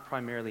it's not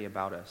primarily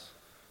about us.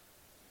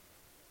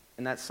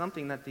 And that's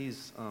something that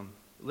these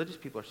religious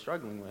people are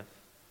struggling with.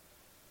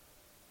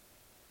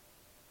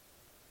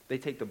 They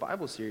take the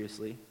Bible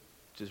seriously,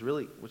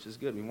 which is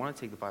good. We want to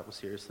take the Bible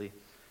seriously,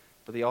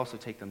 but they also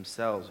take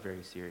themselves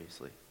very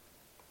seriously.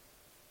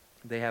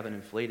 They have an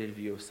inflated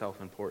view of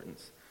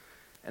self-importance.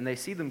 And they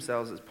see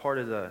themselves as part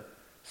of the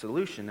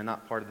solution and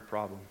not part of the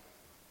problem,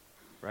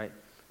 right?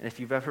 And if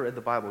you've ever read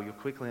the Bible, you'll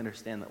quickly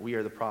understand that we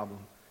are the problem,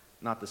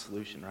 not the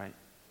solution, right?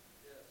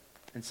 Yes.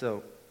 And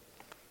so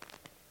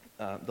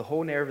the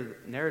whole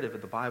narrative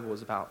of the Bible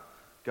is about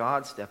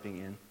God stepping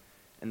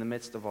in the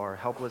midst of our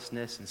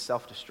helplessness and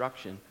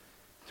self-destruction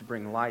to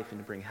bring life and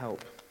to bring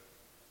help.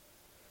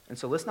 And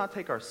so let's not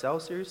take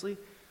ourselves seriously.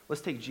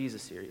 Let's take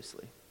Jesus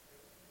seriously.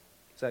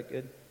 Is that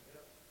good?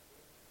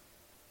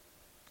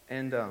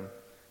 And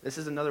this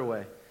is another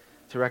way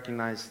to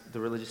recognize the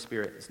religious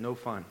spirit. It's no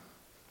fun.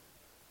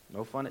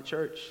 No fun at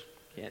church.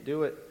 Can't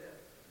do it.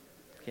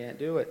 Can't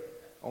do it.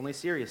 Only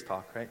serious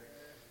talk, right?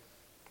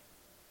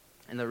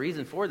 And the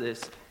reason for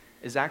this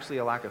is actually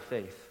a lack of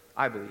faith,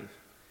 I believe.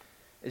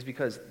 is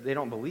because they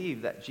don't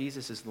believe that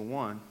Jesus is the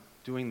one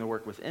doing the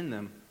work within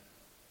them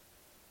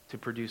to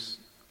produce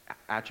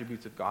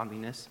attributes of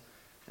godliness.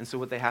 And so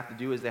what they have to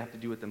do is they have to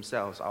do it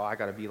themselves. Oh, I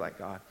got to be like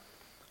God.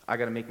 I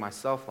got to make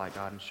myself like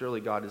God, and surely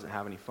God doesn't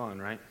have any fun,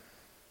 right?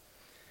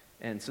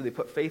 And so they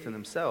put faith in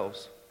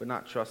themselves, but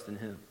not trust in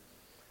him.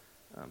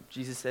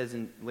 Jesus says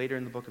later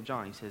in the book of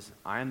John, he says,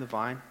 I am the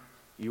vine,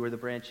 you are the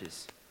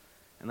branches.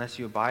 Unless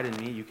you abide in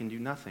me, you can do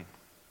nothing.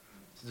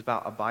 This is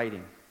about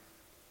abiding,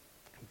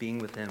 being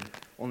with him.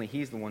 Only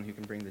he's the one who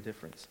can bring the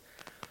difference.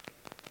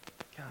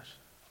 Gosh.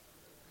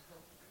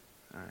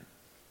 All right.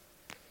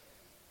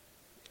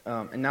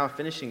 And now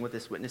finishing with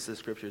this witness of the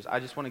scriptures, I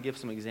just want to give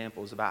some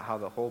examples about how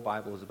the whole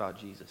Bible is about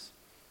Jesus,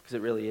 because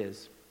it really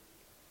is.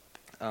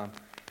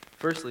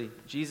 Firstly,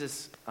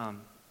 Jesus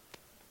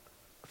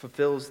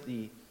fulfills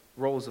the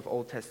roles of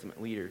Old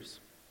Testament leaders.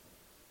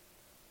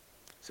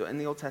 So in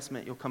the Old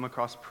Testament, you'll come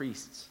across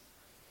priests.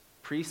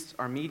 Priests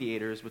are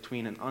mediators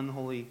between an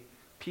unholy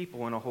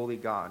people and a holy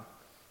God.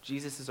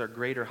 Jesus is our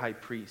greater high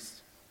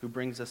priest who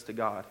brings us to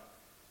God.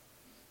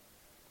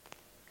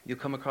 You'll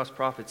come across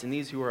prophets, and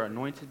these who are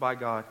anointed by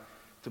God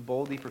to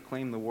boldly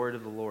proclaim the word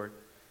of the Lord.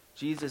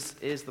 Jesus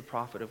is the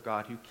prophet of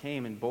God who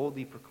came and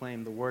boldly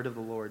proclaimed the word of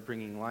the Lord,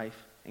 bringing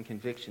life and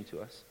conviction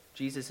to us.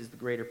 Jesus is the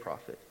greater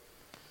prophet.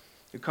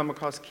 You'll come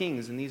across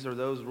kings, and these are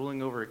those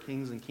ruling over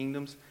kings and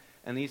kingdoms,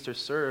 and these to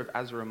serve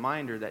as a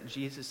reminder that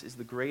Jesus is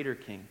the greater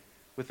king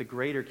with a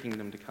greater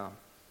kingdom to come,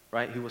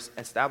 right? Who will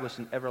establish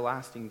an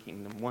everlasting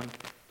kingdom, one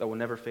that will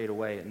never fade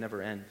away and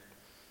never end.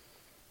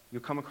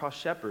 You'll come across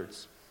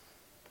shepherds.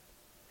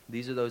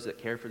 These are those that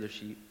care for their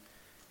sheep.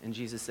 And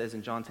Jesus says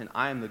in John 10,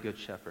 I am the good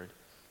shepherd.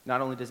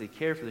 Not only does he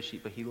care for the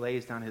sheep, but he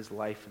lays down his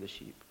life for the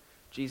sheep.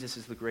 Jesus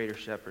is the greater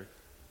shepherd.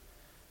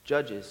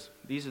 Judges,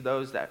 these are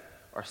those that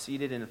are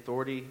seated in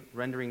authority,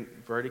 rendering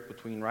verdict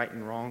between right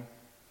and wrong.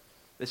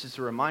 This is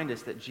to remind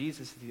us that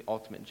Jesus is the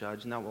ultimate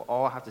judge, and that we'll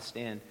all have to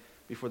stand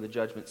before the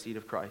judgment seat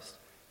of Christ.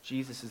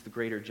 Jesus is the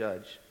greater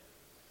judge.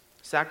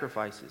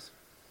 Sacrifices.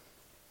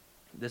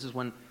 This is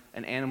when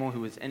an animal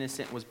who was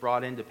innocent was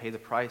brought in to pay the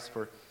price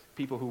for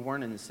people who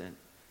weren't innocent.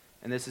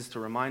 And this is to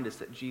remind us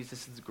that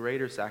Jesus is the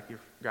greater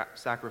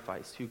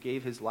sacrifice who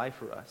gave his life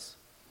for us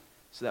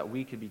so that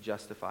we could be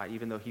justified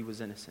even though he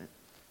was innocent.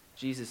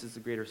 Jesus is the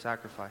greater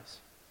sacrifice.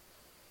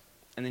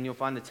 And then you'll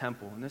find the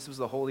temple. And this was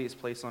the holiest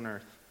place on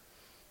earth.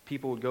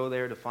 People would go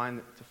there to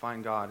find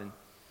God. And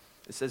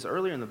it says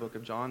earlier in the book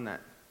of John that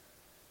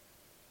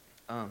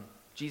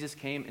Jesus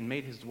came and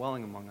made his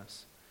dwelling among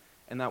us.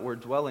 And that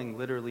word dwelling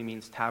literally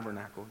means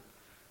tabernacle.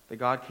 That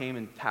God came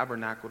and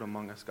tabernacled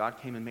among us.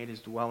 God came and made his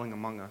dwelling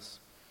among us.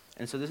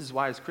 And so this is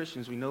why as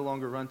Christians we no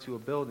longer run to a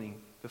building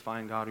to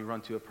find God. We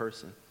run to a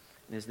person.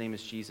 And his name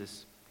is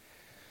Jesus.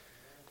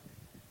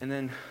 And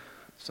then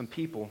some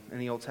people in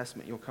the Old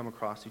Testament you'll come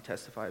across who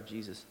testify of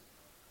Jesus.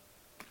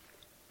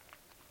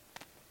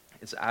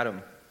 It's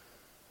Adam.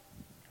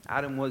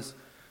 Adam was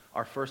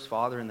our first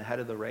father and the head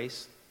of the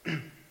race.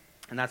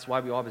 And that's why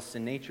we all have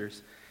sin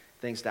natures,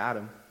 thanks to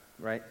Adam,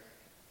 right?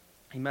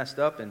 He messed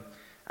up, and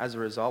as a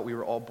result, we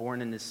were all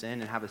born into sin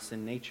and have a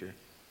sin nature.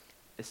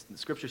 The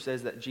scripture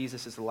says that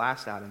Jesus is the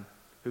last Adam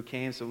who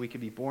came so we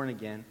could be born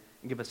again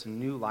and give us a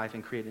new life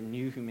and create a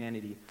new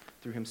humanity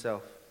through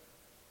himself.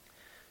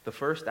 The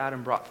first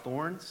Adam brought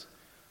thorns.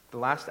 The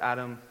last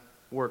Adam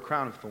wore a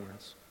crown of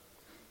thorns.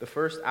 The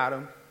first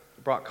Adam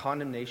brought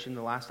condemnation.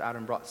 The last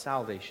Adam brought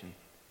salvation.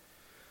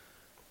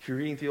 If you're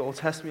reading through the Old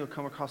Testament, you'll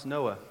come across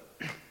Noah.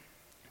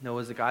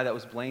 Noah is the guy that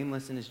was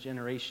blameless in his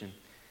generation.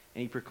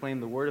 And he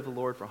proclaimed the word of the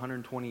Lord for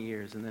 120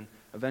 years. And then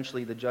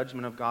eventually the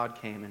judgment of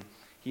God came. And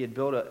he had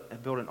built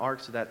an ark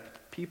so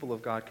that people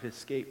of God could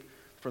escape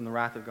from the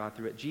wrath of God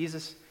through it.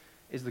 Jesus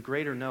is the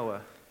greater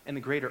Noah and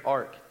the greater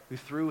ark, who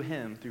through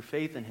him, through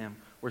faith in him,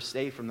 were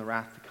saved from the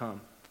wrath to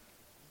come.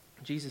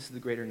 Jesus is the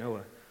greater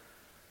Noah.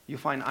 You'll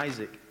find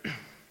Isaac.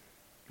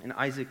 And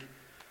Isaac,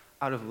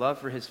 out of love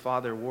for his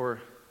father,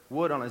 wore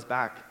wood on his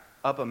back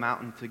up a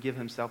mountain to give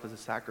himself as a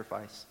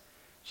sacrifice.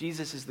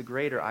 Jesus is the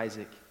greater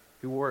Isaac,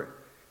 who wore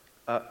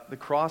the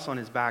cross on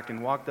his back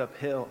and walked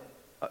uphill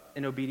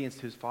in obedience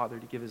to his father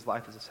to give his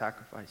life as a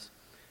sacrifice.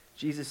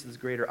 Jesus is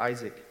greater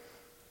Isaac.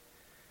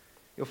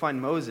 You'll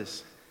find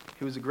Moses,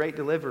 who was a great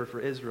deliverer for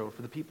Israel,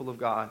 for the people of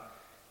God,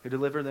 who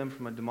delivered them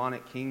from a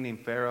demonic king named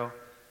Pharaoh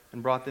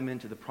and brought them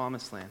into the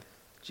promised land.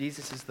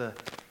 Jesus is the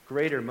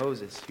greater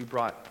Moses, who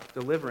brought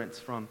deliverance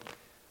from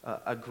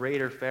a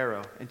greater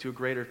Pharaoh into a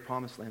greater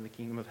promised land, the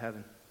kingdom of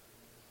heaven.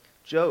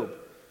 Job,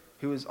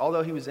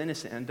 although he was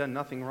innocent and done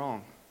nothing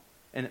wrong,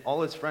 and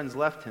all his friends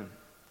left him,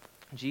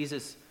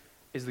 Jesus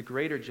is the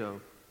greater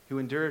Job, who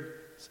endured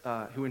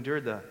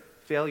the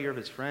failure of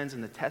his friends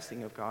and the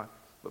testing of God,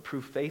 but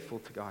proved faithful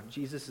to God.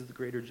 Jesus is the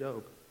greater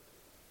Job.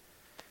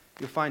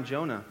 You'll find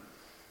Jonah,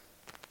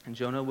 and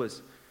Jonah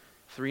was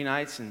 3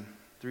 nights and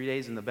 3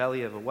 days in the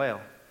belly of a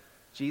whale.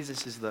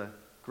 Jesus is the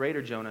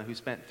greater Jonah, who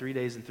spent 3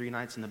 days and 3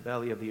 nights in the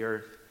belly of the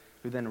earth,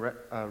 who then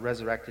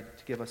resurrected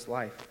to give us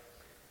life.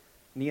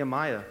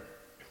 Nehemiah,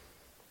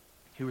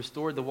 who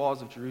restored the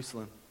walls of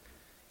Jerusalem,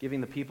 giving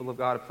the people of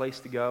God a place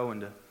to go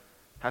and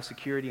have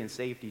security and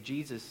safety.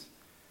 Jesus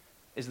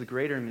is the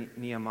greater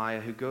Nehemiah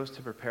who goes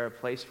to prepare a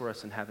place for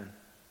us in heaven.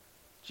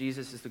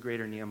 Jesus is the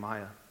greater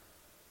Nehemiah.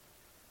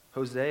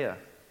 Hosea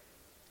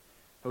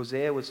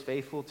was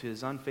faithful to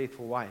his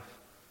unfaithful wife,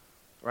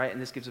 right?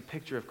 And this gives a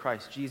picture of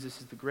Christ. Jesus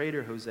is the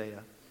greater Hosea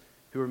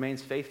who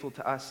remains faithful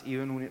to us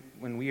even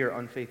when we are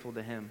unfaithful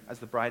to him as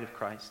the bride of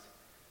Christ.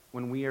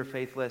 When we are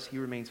faithless, he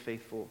remains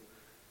faithful.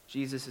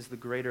 Jesus is the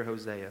greater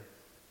Hosea.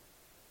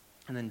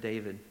 And then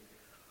David.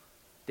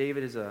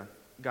 David is a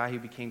guy who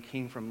became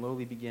king from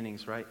lowly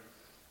beginnings, right?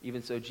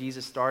 Even so,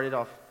 Jesus started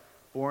off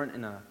born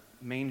in a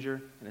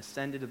manger and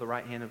ascended to the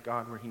right hand of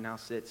God where he now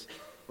sits,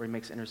 where he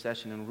makes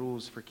intercession and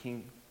rules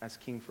as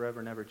king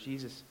forever and ever.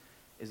 Jesus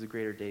is the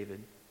greater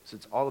David. So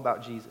it's all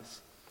about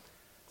Jesus.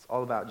 It's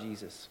all about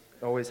Jesus.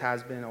 It always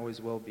has been,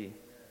 always will be.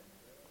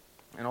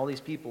 And all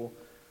these people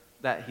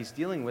that he's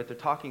dealing with, they're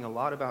talking a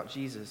lot about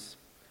Jesus.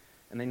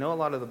 And they know a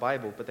lot of the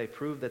Bible, but they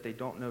prove that they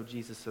don't know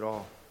Jesus at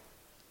all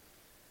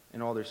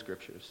in all their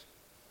scriptures.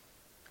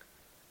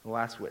 The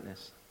last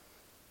witness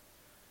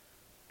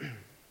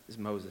is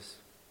Moses.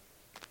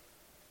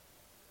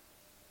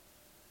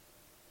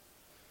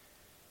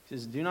 He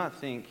says, "Do not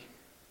think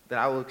that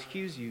I will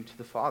accuse you to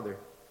the Father.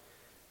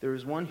 There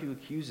is one who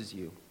accuses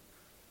you,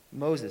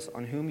 Moses,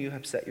 on whom you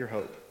have set your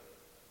hope.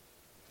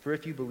 For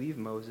if you believe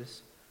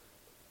Moses,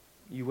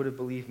 you would have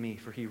believed me,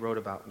 for he wrote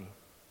about me.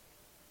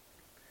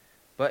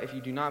 But if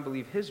you do not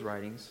believe his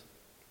writings,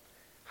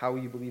 how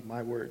will you believe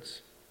my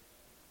words?"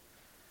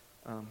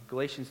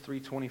 Galatians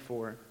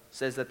 3:24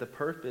 says that the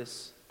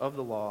purpose of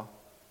the law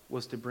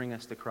was to bring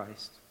us to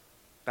Christ.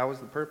 That was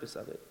the purpose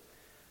of it.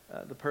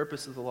 The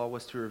purpose of the law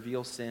was to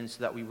reveal sin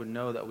so that we would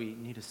know that we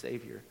need a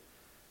Savior.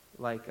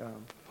 Like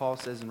Paul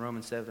says in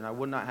Romans 7, "I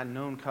would not have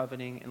known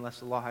coveting unless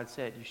the law had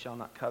said, 'You shall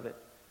not covet.'"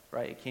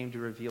 Right? It came to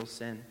reveal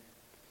sin.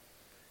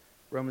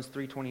 Romans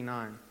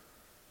 3:29.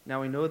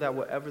 "Now we know that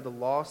whatever the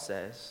law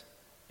says,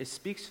 it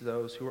speaks to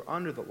those who are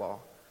under the law,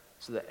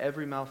 so that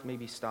every mouth may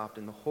be stopped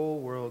and the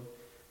whole world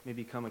may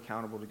become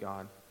accountable to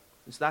God."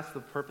 And so that's the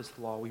purpose of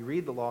the law. We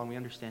read the law and we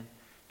understand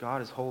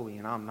God is holy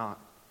and I'm not.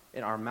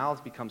 And our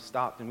mouths become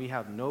stopped and we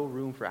have no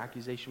room for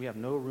accusation. We have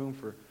no room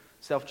for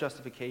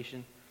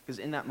self-justification, because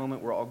in that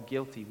moment we're all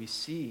guilty. We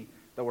see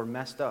that we're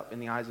messed up in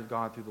the eyes of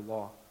God through the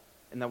law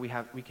and that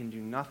we can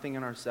do nothing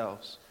in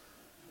ourselves.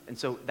 And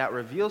so that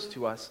reveals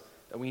to us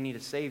that we need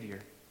a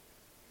Savior.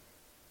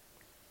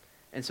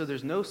 And so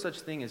there's no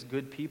such thing as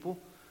good people.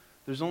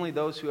 There's only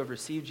those who have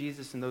received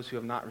Jesus and those who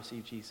have not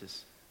received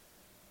Jesus.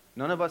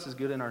 None of us is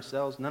good in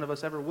ourselves. None of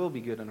us ever will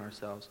be good in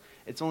ourselves.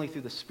 It's only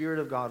through the Spirit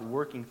of God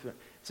working through.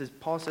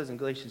 Paul says in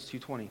Galatians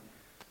 2:20,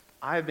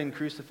 "I have been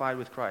crucified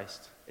with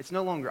Christ. It's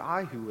no longer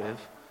I who live,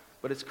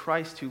 but it's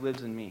Christ who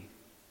lives in me.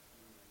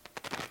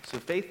 So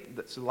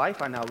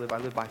life I now live, I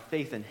live by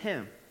faith in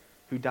him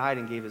who died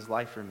and gave his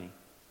life for me."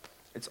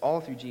 It's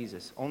all through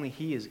Jesus. Only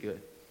he is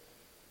good.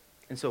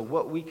 And so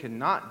what we could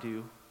not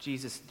do,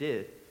 Jesus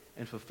did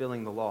in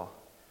fulfilling the law.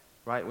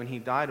 Right? When he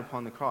died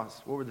upon the cross,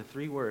 what were the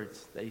 3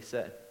 words that he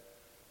said?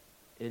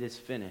 It is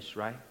finished,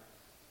 right?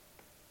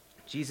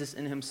 Jesus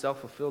in himself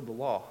fulfilled the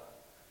law.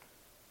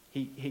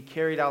 He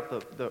carried out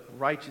the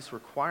righteous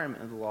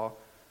requirement of the law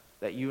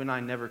that you and I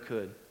never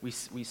could. We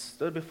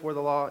stood before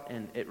the law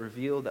and it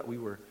revealed that we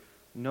were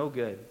no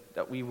good,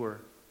 that we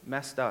were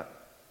messed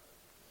up.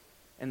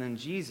 And then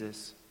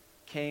Jesus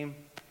came,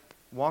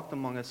 walked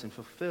among us, and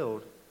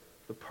fulfilled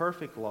the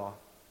perfect law.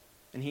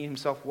 And he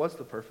himself was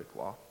the perfect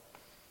law.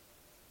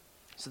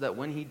 So that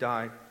when he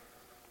died,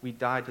 we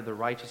died to the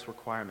righteous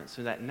requirement.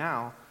 So that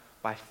now,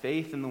 by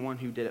faith in the one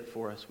who did it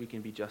for us, we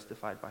can be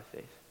justified by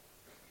faith.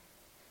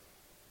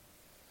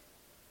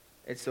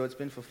 And so it's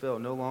been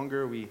fulfilled. No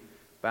longer are we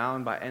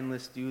bound by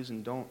endless do's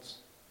and don'ts.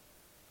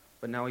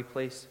 But now we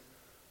place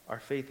our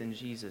faith in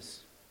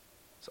Jesus.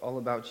 It's all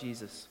about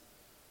Jesus.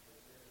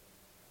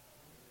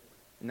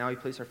 And now we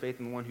place our faith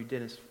in the one who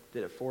did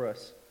it for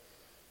us.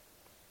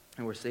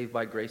 And we're saved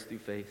by grace through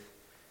faith.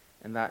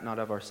 And that not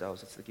of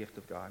ourselves. It's the gift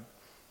of God.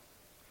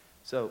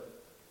 So,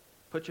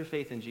 put your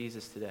faith in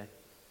Jesus today.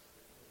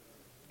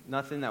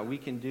 Nothing that we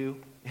can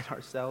do in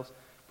ourselves.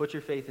 Put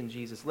your faith in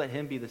Jesus. Let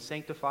him be the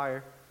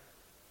sanctifier.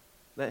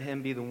 Let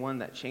him be the one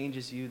that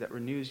changes you, that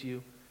renews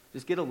you.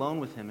 Just get alone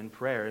with him in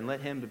prayer and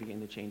let him to begin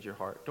to change your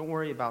heart. Don't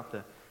worry about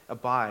the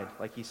abide,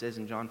 like he says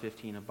in John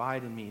 15,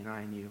 "Abide in me and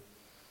I in you."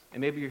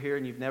 And maybe you're here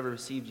and you've never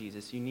received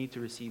Jesus. You need to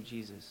receive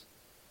Jesus,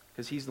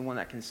 because he's the one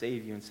that can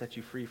save you and set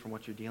you free from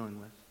what you're dealing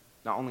with.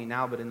 Not only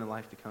now, but in the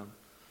life to come.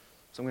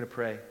 So I'm going to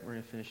pray. We're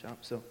going to finish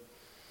up. So,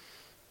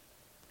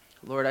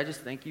 Lord, I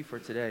just thank you for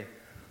today.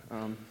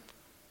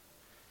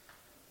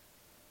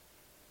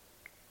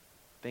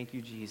 Thank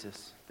you,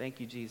 Jesus. Thank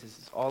you, Jesus.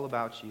 It's all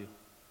about you.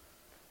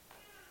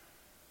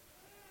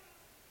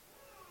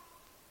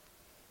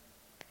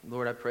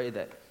 Lord, I pray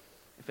that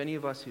if any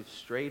of us who've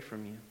strayed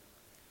from you,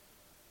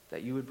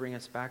 that you would bring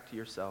us back to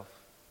yourself.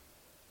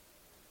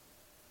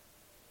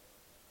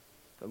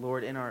 That,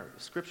 Lord, in our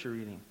scripture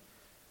reading,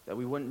 that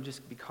we wouldn't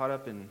just be caught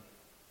up in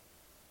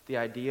the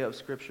idea of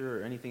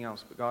scripture or anything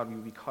else, but God, we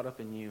would be caught up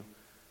in you.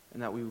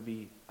 and that we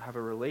would have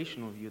a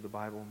relational view of the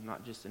Bible,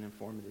 not just an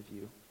informative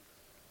view.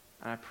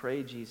 And I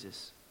pray,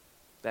 Jesus,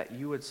 that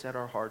you would set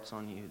our hearts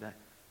on you, that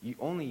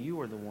only you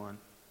are the one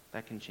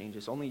that can change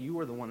us. Only you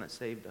are the one that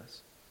saved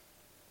us.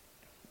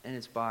 And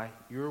it's by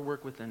your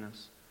work within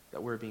us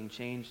that we're being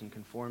changed and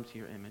conformed to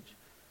your image.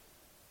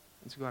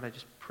 And so God, I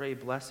just pray,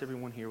 bless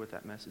everyone here with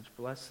that message.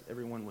 Bless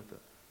everyone with the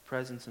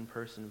presence and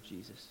person of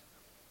Jesus.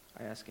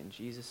 I ask in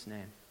Jesus'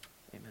 name,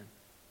 amen.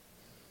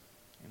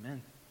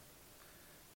 Amen.